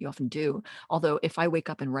moment, you often do. Although, if I wake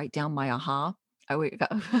up and write down my aha, I wake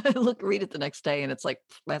up I read it the next day and it's like,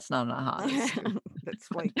 "That's not an aha, that's stupid." That's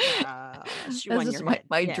like, shoe That's on just your head.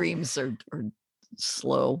 my Yeah. dreams are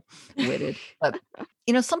slow-witted, but,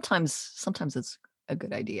 sometimes it's a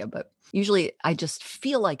good idea, but usually I just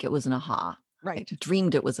feel like it was an aha. I Right.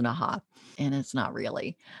 dreamed it was an aha, and it's not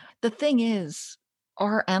really. The thing is,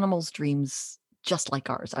 are animals' dreams just like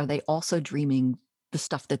ours? Are they also dreaming the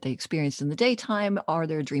stuff that they experienced in the daytime? Are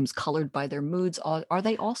their dreams colored by their moods? Are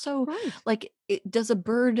they also Right. like, does a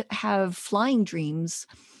bird have flying dreams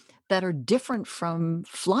that are different from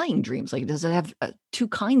flying dreams? Like, does it have 2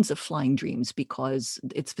 kinds of flying dreams because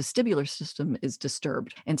its vestibular system is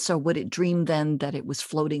disturbed? And so would it dream then that it was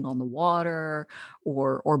floating on the water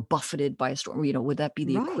or buffeted by a storm? Would that be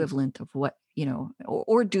the Right. equivalent of what,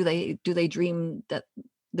 or do they dream that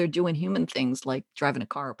they're doing human things like driving a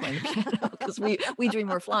car or playing the piano? Because we dream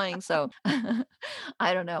we're flying, so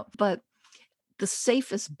I don't know. But the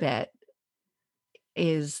safest bet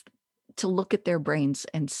is to look at their brains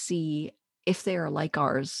and see if they are like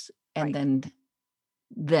ours, and Right.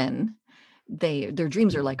 then their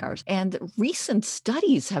dreams are like ours. And recent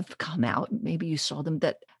studies have come out, maybe you saw them,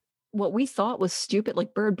 that what we thought was stupid,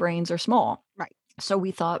 like bird brains are small. Right. So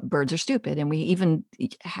we thought birds are stupid, and we even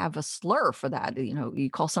have a slur for that. You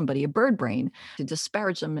call somebody a bird brain to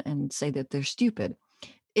disparage them and say that they're stupid.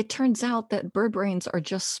 It turns out that bird brains are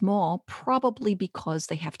just small, probably because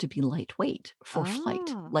they have to be lightweight for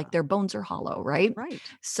flight, like Ah, their bones are hollow, right? right.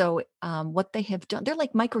 So, what they have done, they're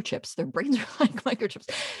like microchips. Their brains are like microchips.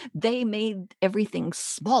 They made everything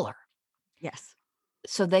smaller. Yes.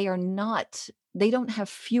 So they don't have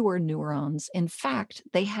fewer neurons. In fact,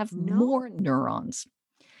 they have No? more neurons.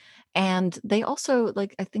 And they also,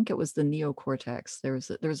 like, I think it was the neocortex.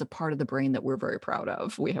 There's a part of the brain that we're very proud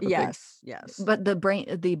of. We have a big Yes. Yes. but the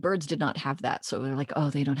birds did not have that, so they're like, "Oh,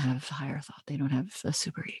 they don't have higher thought, they don't have a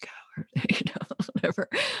super ego," or, whatever.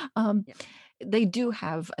 Um, Yeah. they do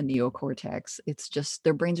have a neocortex. It's just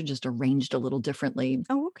their brains are just arranged a little differently.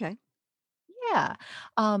 Oh, okay. Yeah.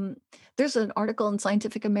 Um, there's an article in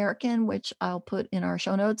Scientific American, which I'll put in our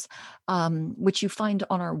show notes, which you find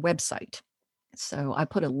on our website. So I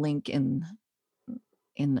put a link in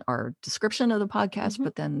our description of the podcast, Mhm.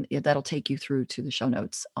 but then that'll take you through to the show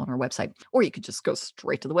notes on our website. Or you could just go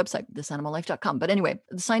straight to the website, thisanimallife.com. But anyway,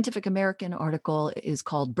 the Scientific American article is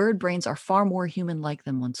called Bird Brains Are Far More Human Like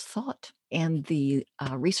Than Once Thought. And the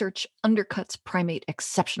research undercuts primate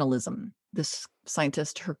exceptionalism. This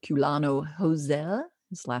scientist, Herculano Hosel,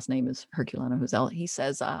 his last name is Herculano Hosel. He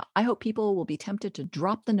says, I hope people will be tempted to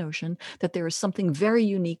drop the notion that there is something very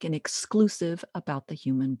unique and exclusive about the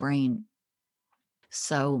human brain.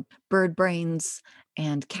 So, bird brains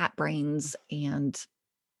and cat brains and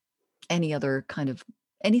any other kind of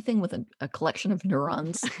anything with a collection of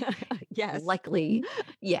neurons Yes. likely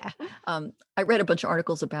yeah. I read a bunch of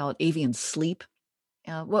articles about avian sleep.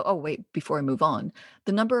 Well, oh, wait, before I move on,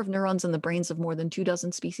 the number of neurons in the brains of more than 2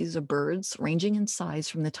 dozen species of birds, ranging in size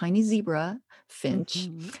from the tiny zebra finch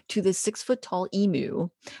Mhm. to the 6-foot-tall emu,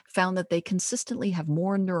 found that they consistently have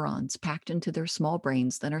more neurons packed into their small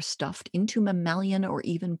brains than are stuffed into mammalian or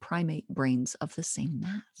even primate brains of the same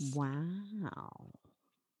mass. Wow.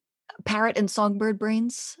 Parrot and songbird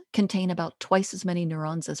brains contain about twice as many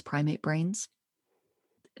neurons as primate brains,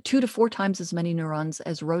 2 to 4 times as many neurons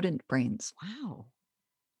as rodent brains. Wow.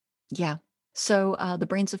 Yeah. So, the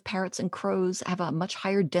brains of parrots and crows have a much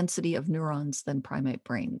higher density of neurons than primate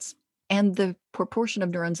brains. And the proportion of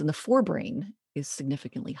neurons in the forebrain is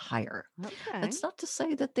significantly higher. Okay. That's not to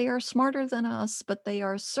say that they are smarter than us, but they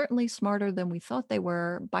are certainly smarter than we thought they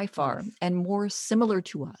were by far Yes. and more similar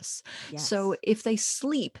to us. So, Yes. if they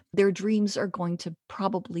sleep, their dreams are going to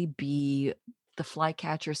probably be the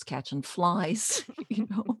flycatchers catching flies, you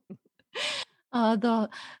know?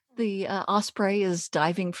 The osprey is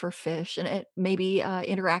diving for fish and it maybe,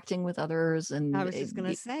 interacting with others I and was just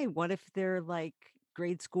gonna say, what if their, like,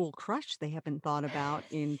 grade school crush they haven't thought about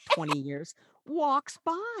in 20 years walks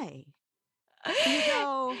by? And you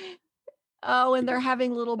go, Oh, and "Did they're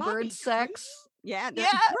having little bird Bobby dream?" sex. Yeah, they're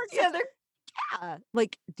Yeah, bird yeah, sex. they're Yeah.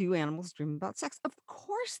 Like, do animals dream about sex? Of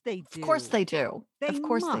course they of course do. they do. They Of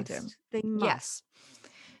course they do. must. They must. Yes.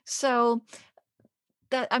 So,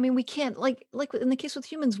 that I mean, we can't like in the case with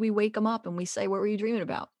humans, we wake them up and we say, "What were you dreaming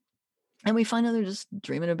about?" And we find out they're just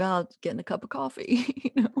dreaming about getting a cup of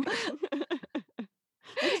coffee, you know?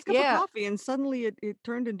 I just cup of Yeah. coffee and suddenly it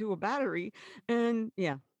turned into a battery and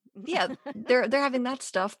yeah. Yeah, they're having that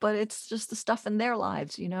stuff, but it's just the stuff in their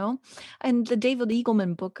lives, you know? And the David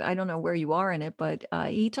Eagleman book, I don't know where you are in it, but,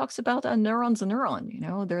 he talks about a neuron's a neuron, you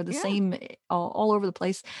know? They're the Yeah. same, all over the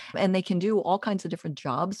place, and they can do all kinds of different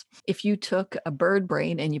jobs. If you took a bird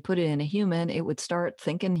brain and you put it in a human, it would start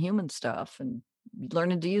thinking human stuff and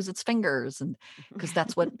learning to use its fingers and because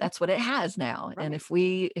that's what it has now, and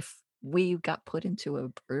Right. if we got put into a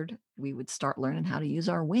bird, we would start learning how to use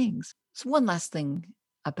our wings. So one last thing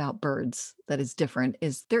about birds that is different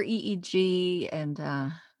is their EEG and,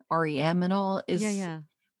 REM and all Yeah, is yeah.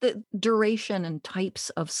 the duration and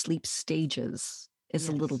types of sleep stages is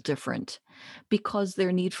a little Yes. different because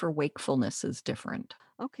their need for wakefulness is different.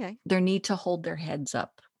 Okay. Their need to hold their heads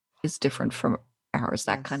up is different from ours,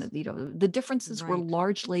 that kind Yes. of the differences were Right.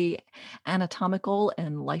 largely anatomical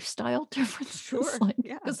and lifestyle differences, Sure. like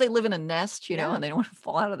Yeah. because they live in a nest, Yeah. and they don't wanna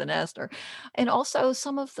fall out of the nest and also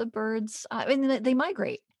some of the birds, I mean, they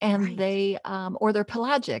migrate and Right. or they're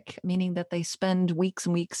pelagic, meaning that they spend weeks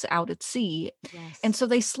and weeks out at sea, and Yes. so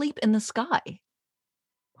they sleep in the sky.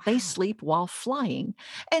 They Wow. sleep while flying,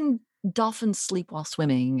 and dolphins sleep while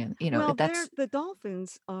swimming, and, Well, they're that's the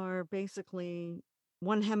dolphins are basically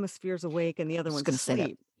one hemisphere's awake and the I other was one's gonna say that.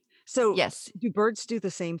 asleep. So, Yes. do birds do the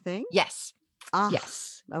same thing? Yes. Ah,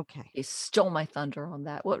 Yes. okay. You stole my thunder on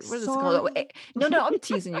that. What is it called? Oh, Sorry. no, no, I'm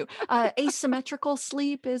teasing you. Asymmetrical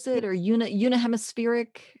sleep, is Yeah, it? Or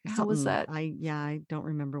unihemispheric? How was something that? I don't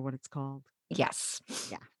remember what it's called. Yes.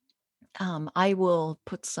 Yeah. I will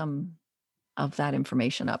put some of that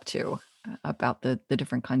information up too, about the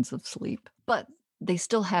different kinds of sleep. But they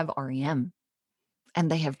still have REM, and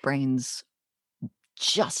they have brains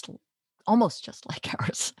just almost just like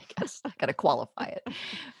ours, I guess. I gotta qualify it.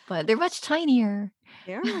 But they're much tinier.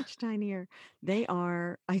 They're much tinier. They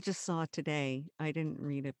are I just saw it today. I didn't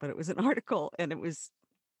read it, but it was an article and it was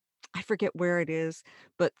I forget where it is,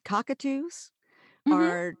 but cockatoos Mhm.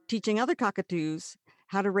 are teaching other cockatoos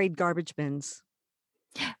how to raid garbage bins.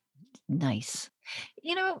 Nice.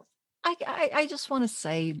 You know, I just wanna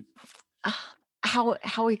say,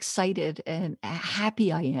 how excited and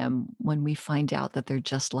happy I am when we find out that they're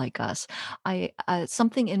just like us.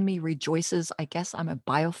 Something in me rejoices. I guess I'm a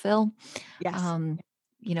biophil, Yes. um,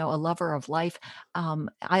 a lover of life.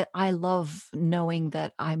 I love knowing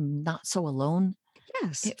that I'm not so alone.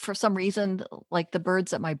 Yes. For some reason, like the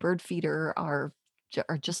birds at my bird feeder are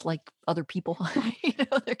just like other people,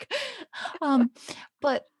 they're um,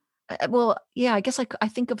 but, well, yeah, I guess I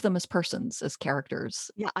think of them as persons, as characters,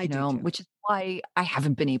 Yeah, I do too. which is why I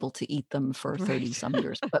haven't been able to eat them for 30 Right. some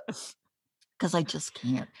years, but because I just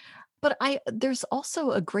can't. But I there's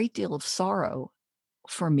also a great deal of sorrow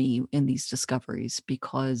for me in these discoveries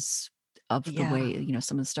because of the Yeah. way,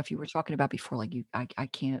 some of the stuff you were talking about before, like I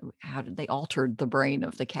can't, how did they altered the brain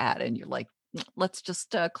of the cat, and you're like, Let's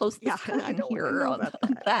just close Yeah, this I curtain don't wanna here know on, about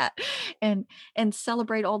on that. that, and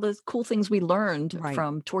celebrate all the cool things we learned Right.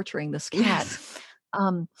 from torturing this cat. Yes.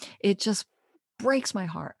 Um, it just breaks my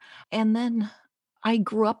heart. And then I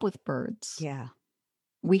grew up with birds. Yeah.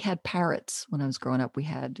 We had parrots when I was growing up. We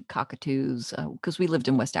had cockatoos, because we lived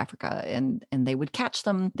in West Africa, and they would catch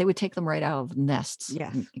them. They would take them right out of nests and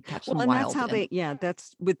Yes. catch Well, them and that's wild, how and they yeah,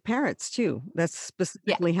 that's with parrots too. That's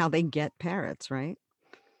yeah, specifically how they get parrots, right?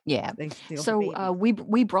 yeah. They steal the So, babies.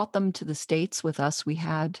 we brought them to the States with us. We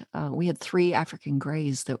had 3 African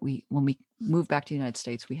greys that we when we moved back to the United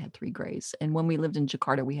States, we had 3 greys, and when we lived in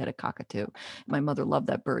Jakarta, we had a cockatoo. My mother loved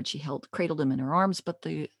that bird. She cradled him in her arms, but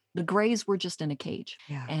the greys were just in a cage,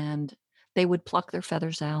 Yeah. and they would pluck their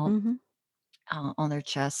feathers out Mhm. on their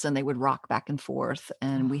chests, and they would rock back and forth,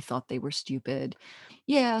 and we thought they were stupid.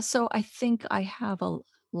 Yeah, so I think I have a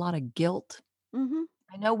lot of guilt. Mhm.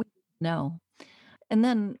 I know we know. And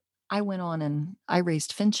then I went on and I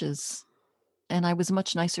raised finches, and I was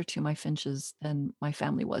much nicer to my finches than my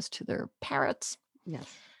family was to their parrots.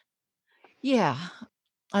 Yes. Yeah,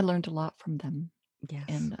 I learned a lot from them, Yes.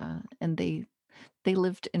 and they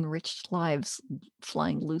lived enriched lives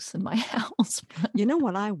flying loose in my house. You know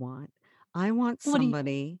what I want? I want What do you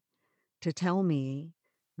somebody to tell me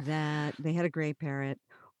that they had a gray parrot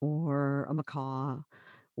or a macaw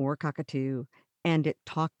or a cockatoo and it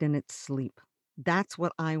talked in its sleep. That's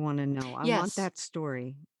what I wanna know. I want Yes. that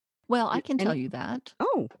story. Well, I D can tell any you that.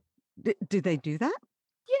 Oh, do they do that?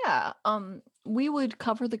 Yeah, we would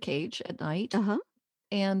cover the cage at night, Uh-huh.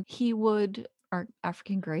 and he would our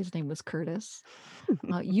African gray's name was Curtis.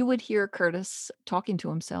 You would hear Curtis talking to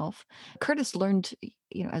himself. Curtis learned,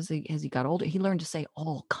 as he got older, he learned to say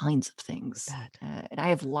all kinds of I things, bet. and I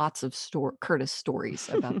have lots of Curtis stories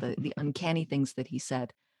about the uncanny things that he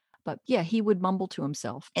said. But yeah, he would mumble to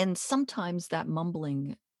himself, and sometimes that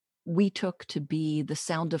mumbling we took to be the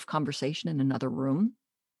sound of conversation in another room.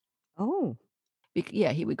 Oh.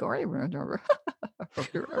 Yeah, he would go. Oh,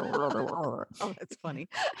 that's funny.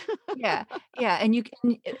 Yeah, yeah, and you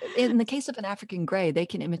can in the case of an African Grey, they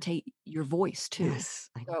can imitate your voice too. Yes,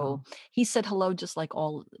 I So, know. he said hello just like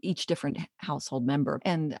each different household member,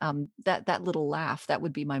 and, that little laugh, that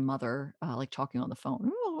would be my mother, like, talking on the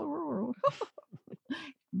phone.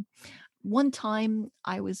 One time,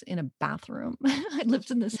 I was in a bathroom. I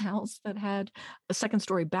lived in this house that had a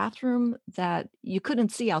second-story bathroom that you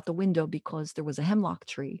couldn't see out the window because there was a hemlock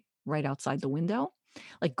tree right outside the window,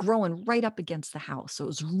 like, growing right up against the house, so it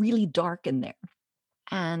was really dark in there.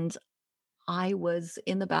 And I was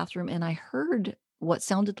in the bathroom and I heard what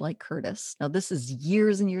sounded like Curtis. Now, this is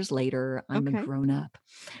years and years later. I'm a Okay. grown up,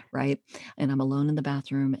 right? And I'm alone in the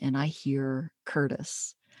bathroom and I hear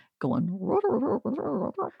Curtis going,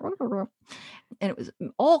 and it was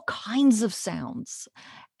all kinds of sounds.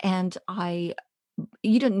 And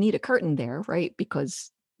you didn't need a curtain there, right?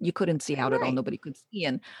 Because you couldn't see Right, out at all. right. Nobody could see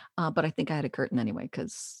in. But I think I had a curtain anyway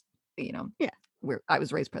because, you know, Yeah. I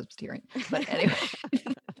was raised Presbyterian. But anyway.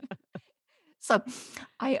 So,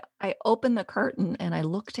 I opened the curtain and I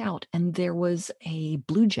looked out, and there was a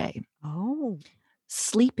blue jay Oh.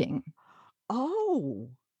 sleeping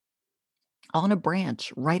Oh. on a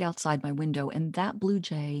branch right outside my window, and that blue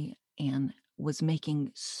jay, Anne, was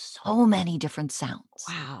making so many different sounds.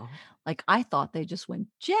 Wow. Like, I thought they just went,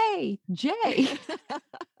 "Jay, Jay,"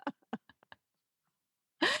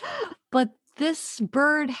 but this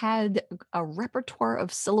bird had a repertoire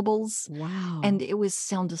of syllables, and Wow. it was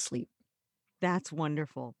sound asleep. That's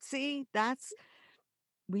wonderful. See, that's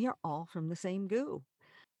we are all from the same goo.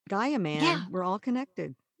 Gaia Yeah, man, we're all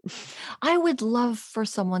connected. I would love for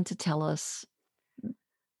someone to tell us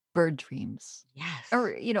bird dreams, Yes.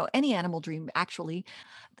 or, any animal dream, actually.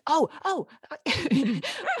 Oh,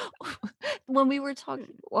 when we were talking,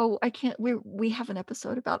 I can't we have an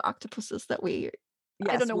episode about octopuses that we I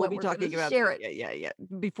don't Yes, know we'll when be we're gonna talking about share that. it. Yeah, yeah,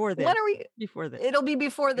 yeah. Before When this. are we Before this. It'll be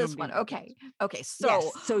before It'll this be one. before Okay. this. Okay, Yes,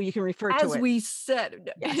 so, so you can refer to as it. we said,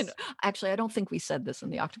 and Yes. actually, I don't think we said this in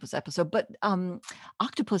the octopus episode, but,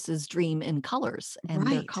 octopuses dream in colors, and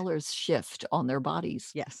their Right. colors shift on their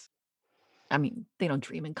bodies. Yes. I mean, they don't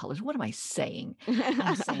dream in colors. What am I saying?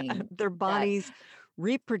 I'm saying Their that bodies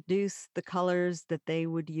reproduce the colors that they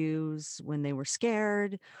would use when they were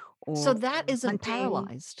scared so or that isn't hunting.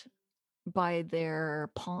 paralyzed by their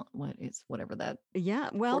whatever that Yeah,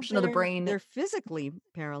 well, portion of the they're brain. physically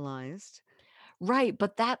paralyzed. Right,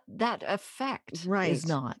 but that effect is Right.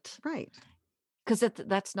 not, Right. 'cause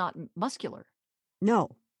that's not muscular.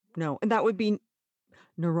 No. No, and that would be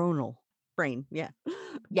neuronal brain, yeah.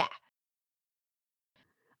 Yeah.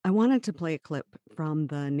 I wanted to play a clip from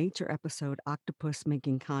the nature episode Octopus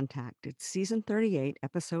Making Contact. It's season 38,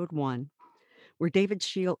 episode 1, where David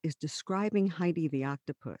Scheel is describing Heidi the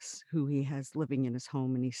octopus, who he has living in his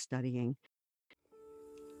home and he's studying.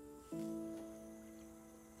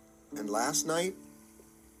 And last night,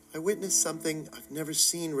 I witnessed something I've never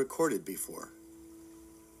seen recorded before.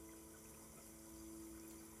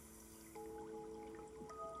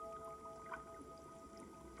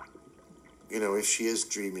 You know, if she is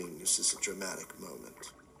dreaming, this is a dramatic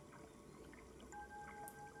moment.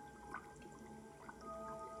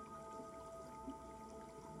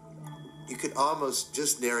 You could almost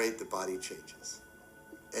just narrate the body changes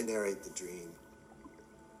and narrate the dream.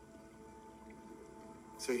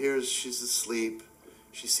 So she's asleep.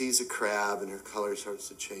 She sees a crab and her color starts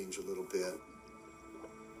to change a little bit.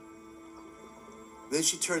 Then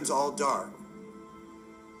she turns all dark.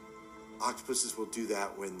 Octopuses will do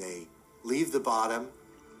that when they leave the bottom.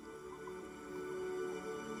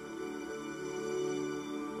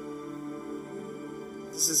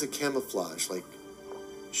 This is a camouflage, like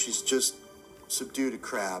she's just subdued a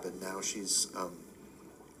crab and now she's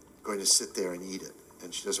going to sit there and eat it,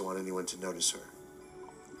 and she doesn't want anyone to notice her.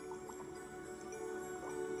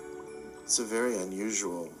 It's a very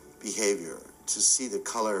unusual behavior to see the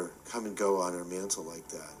color come and go on her mantle like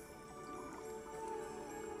that.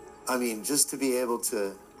 I mean, just to be able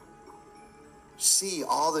to see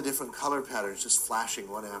all the different color patterns just flashing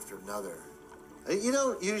one after another. You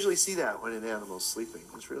don't usually see that when an animal's sleeping.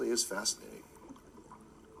 This really is fascinating.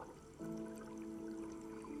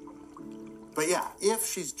 But yeah, if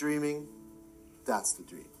she's dreaming, that's the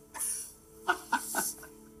dream.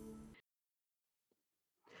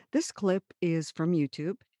 This clip is from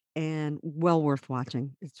YouTube and well worth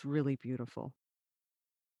watching. It's really beautiful.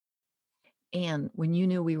 And when you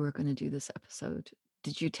knew we were gonna do this episode,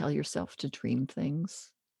 did you tell yourself to dream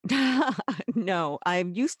things? No, I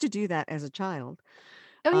used to do that as a child.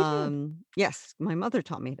 Oh, you did? Yes, my mother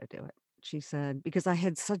taught me to do it. She said because I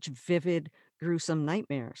had such vivid, gruesome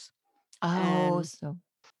nightmares. Oh, And so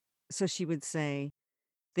so she would say,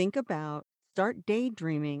 start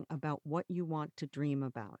daydreaming about what you want to dream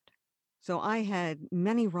about. So I had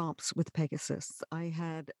many romps with Pegasus. I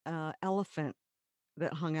had a elephant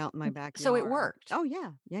that hung out in my so it backyard. worked. Oh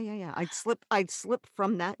yeah. Yeah, yeah, yeah. I'd slip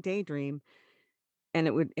from that daydream and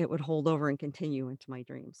it would hold over and continue into my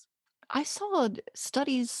dreams. I saw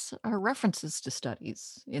studies or references to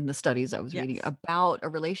studies in the studies I was reading Yes. about a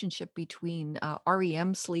relationship between,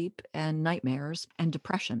 REM sleep and nightmares and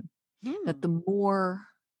depression, that Hmm. the more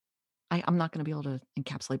I'm not gonna be able to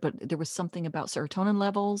encapsulate, but there was something about serotonin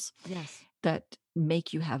levels Yes. that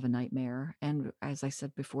make you have a nightmare, and as I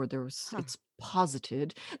said before, Huh. it's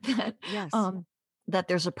posited that, Yes. um, that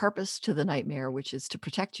there's a purpose to the nightmare, which is to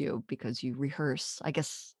protect you because you rehearse. I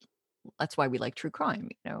guess that's why we like true crime,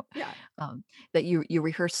 Yeah. um, that you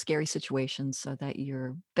rehearse scary situations so that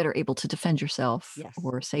you're better able to defend yourself Yes.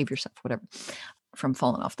 or save yourself, whatever, from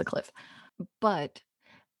falling off the cliff. But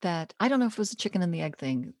that I don't know if it was a chicken and the egg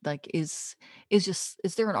thing, like, is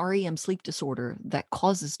there an REM sleep disorder that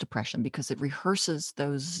causes depression because it rehearses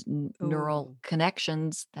those neural Oh.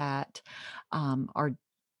 connections that, are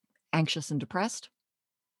anxious and depressed,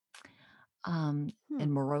 um, Hmm.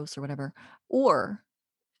 and morose or whatever? Or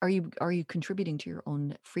are you contributing to your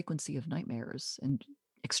own frequency of nightmares and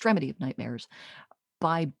extremity of nightmares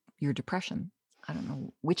by your depression? I don't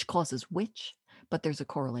know which causes which, but there's a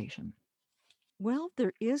correlation. Well,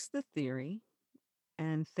 there is the theory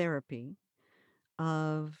and therapy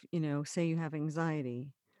of, say you have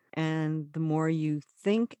anxiety, and the more you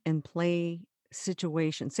think and play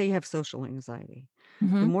situations, say you have social anxiety, the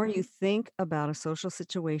Mhm. more you think about a social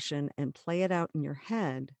situation and play it out in your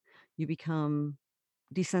head, you become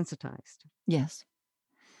desensitized. Yes.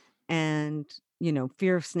 And,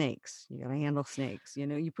 fear of snakes, you gotta handle snakes, you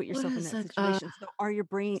put What yourself in is that it? situation. So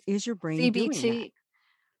is your brain doing that? CBT.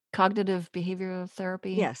 Cognitive behavioral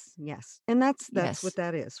therapy? Yes, yes, and that's what Yes.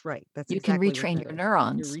 that is, right, that's You can exactly what retrain that your is. You're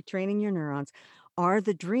neurons. retraining your neurons. Are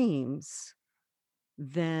the dreams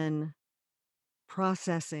then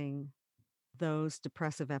processing those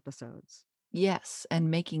depressive episodes? Yes,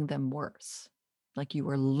 and making them worse. Like you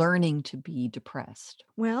were learning to be depressed.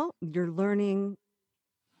 Well, you're learning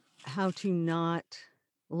how to not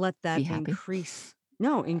let Be that happy. increase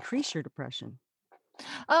your depression.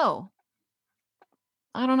 Oh,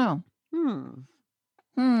 I don't know. Hmm,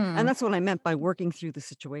 and Hmm. that's what I meant by working through the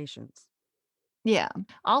situations. Yeah.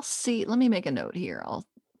 I'll see. Let me make a note here. I'll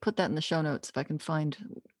put that in the show notes if I can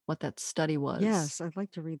find what that study was. Yes, I'd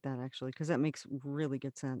like to read that actually, because that makes really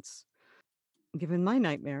good sense, given my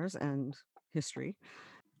nightmares and history.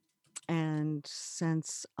 And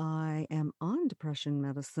since I am on depression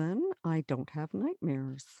medicine, I don't have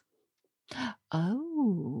nightmares.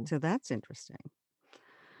 Oh, So that's interesting.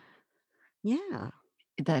 Yeah.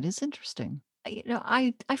 that is interesting.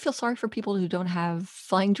 I feel sorry for people who don't have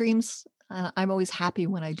flying dreams. I'm always happy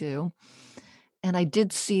when I do. And I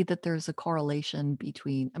did see that there's a correlation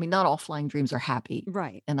between, I mean, not all flying dreams are happy,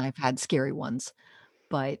 Right. and I've had scary ones,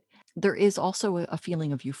 but there is also a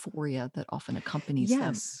feeling of euphoria that often accompanies them.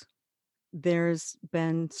 Yes. There's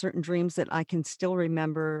been certain dreams that I can still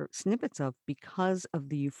remember snippets of because of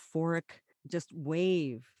the euphoric just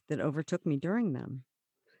wave that overtook me during them.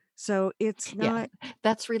 So it's Yeah, not.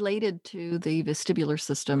 that's related to the vestibular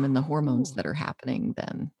system and the hormones Oh, that are happening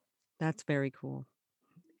then. that's very cool.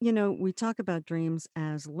 We talk about dreams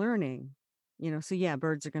as learning. So yeah,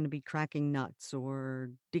 birds are going to be cracking nuts or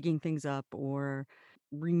digging things up or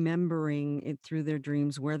remembering it through their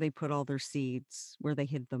dreams where they put all their seeds, where they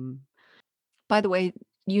hid them. By the way,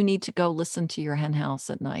 you need to go listen to your hen house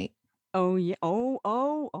at night. Oh, yeah.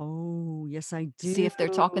 Oh, yes, I See do. if they're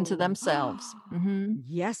talking to themselves. Mhm.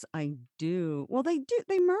 Yes, I do. Well, they do.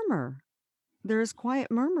 They murmur. There is quiet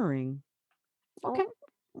murmuring. Okay.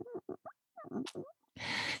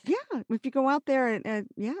 Yeah, if you go out there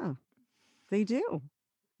yeah, they do.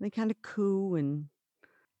 They kind of coo, and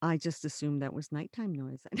I just assumed that was nighttime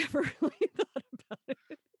noise. I never really thought about it.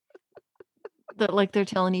 That like they're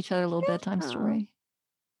telling each other a little bedtime Yeah, story,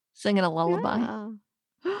 singing a lullaby. yeah.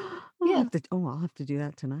 Yeah, I'll have to do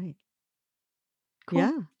that tonight. cool.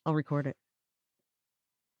 Yeah, I'll record it.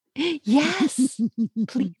 Yes,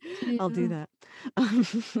 please I'll do do. that.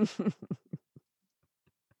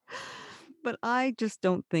 But I just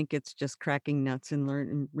don't think it's just cracking nuts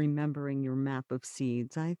and remembering your map of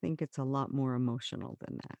seeds. I think it's a lot more emotional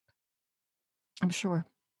than that. I'm sure.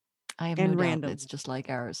 I have no And doubt it's random just like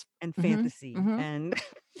ours. and Mhm, fantasy mhm. and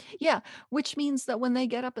Yeah, which means that when they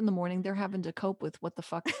get up in the morning, they're having to cope with what the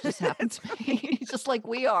fuck just happened to me, just like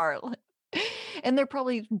we are, and they're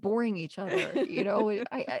probably boring each other,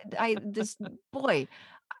 I this boy,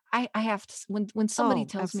 I have to when somebody Oh,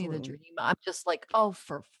 tells me the absolutely. dream, I'm just like, "Oh,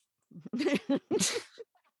 for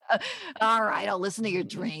all right, I'll listen to your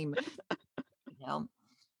dream," you know?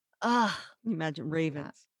 Ugh, Imagine like that.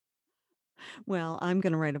 ravens. Well, I'm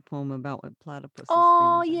gonna write a poem about what platypuses dream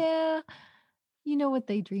Oh, about. yeah. You know what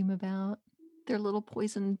they dream about? Their little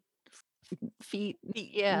poison feet. Meat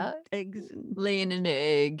and Yeah. eggs and Laying an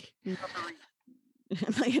egg. rubbery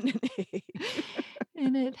laying an egg.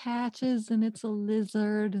 And it hatches and it's a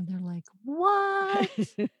lizard, and they're like, "What?"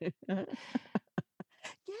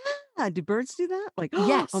 Yeah, do birds do that? Like, oh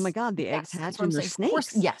my Yes. god, the eggs Yes. That's hatch what I'm and they're saying. Of course,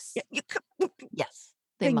 snakes. Yeah, yes. Yes.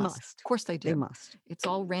 They they must. Of must. course they They do. must. It's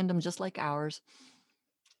all random just like ours.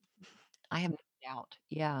 I have no doubt.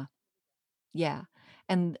 Yeah. Yeah.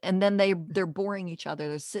 And then they're boring each other.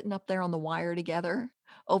 They're sitting up there on the wire together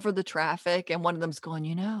over the traffic, and one of them's going,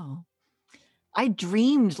 I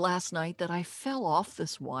dreamed last night that I fell off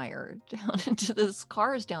this wire down into this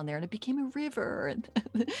cars down there, and it became a river, and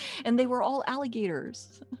and they were all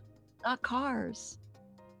alligators, not cars.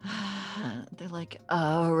 They're like,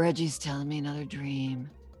 "Oh, Reggie's telling me another dream."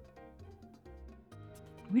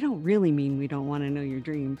 We don't really mean we don't want to know your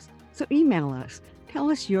dreams. So email us. Tell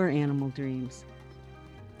us your animal dreams.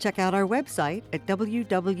 Check out our website at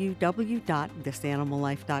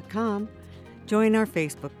www.thisanimallife.com. Join our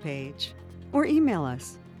Facebook page. Or email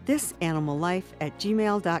us,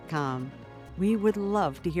 thisanimallife@gmail.com. We would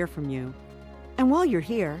love to hear from you. And while you're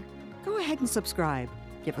here, go ahead and subscribe.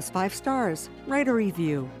 Give us 5 stars, write a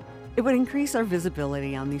review. It would increase our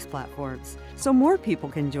visibility on these platforms so more people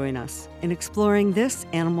can join us in exploring this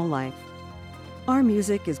animal life. Our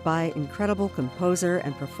music is by incredible composer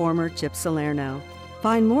and performer Chip Salerno.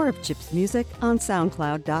 Find more of Chip's music on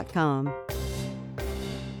SoundCloud.com.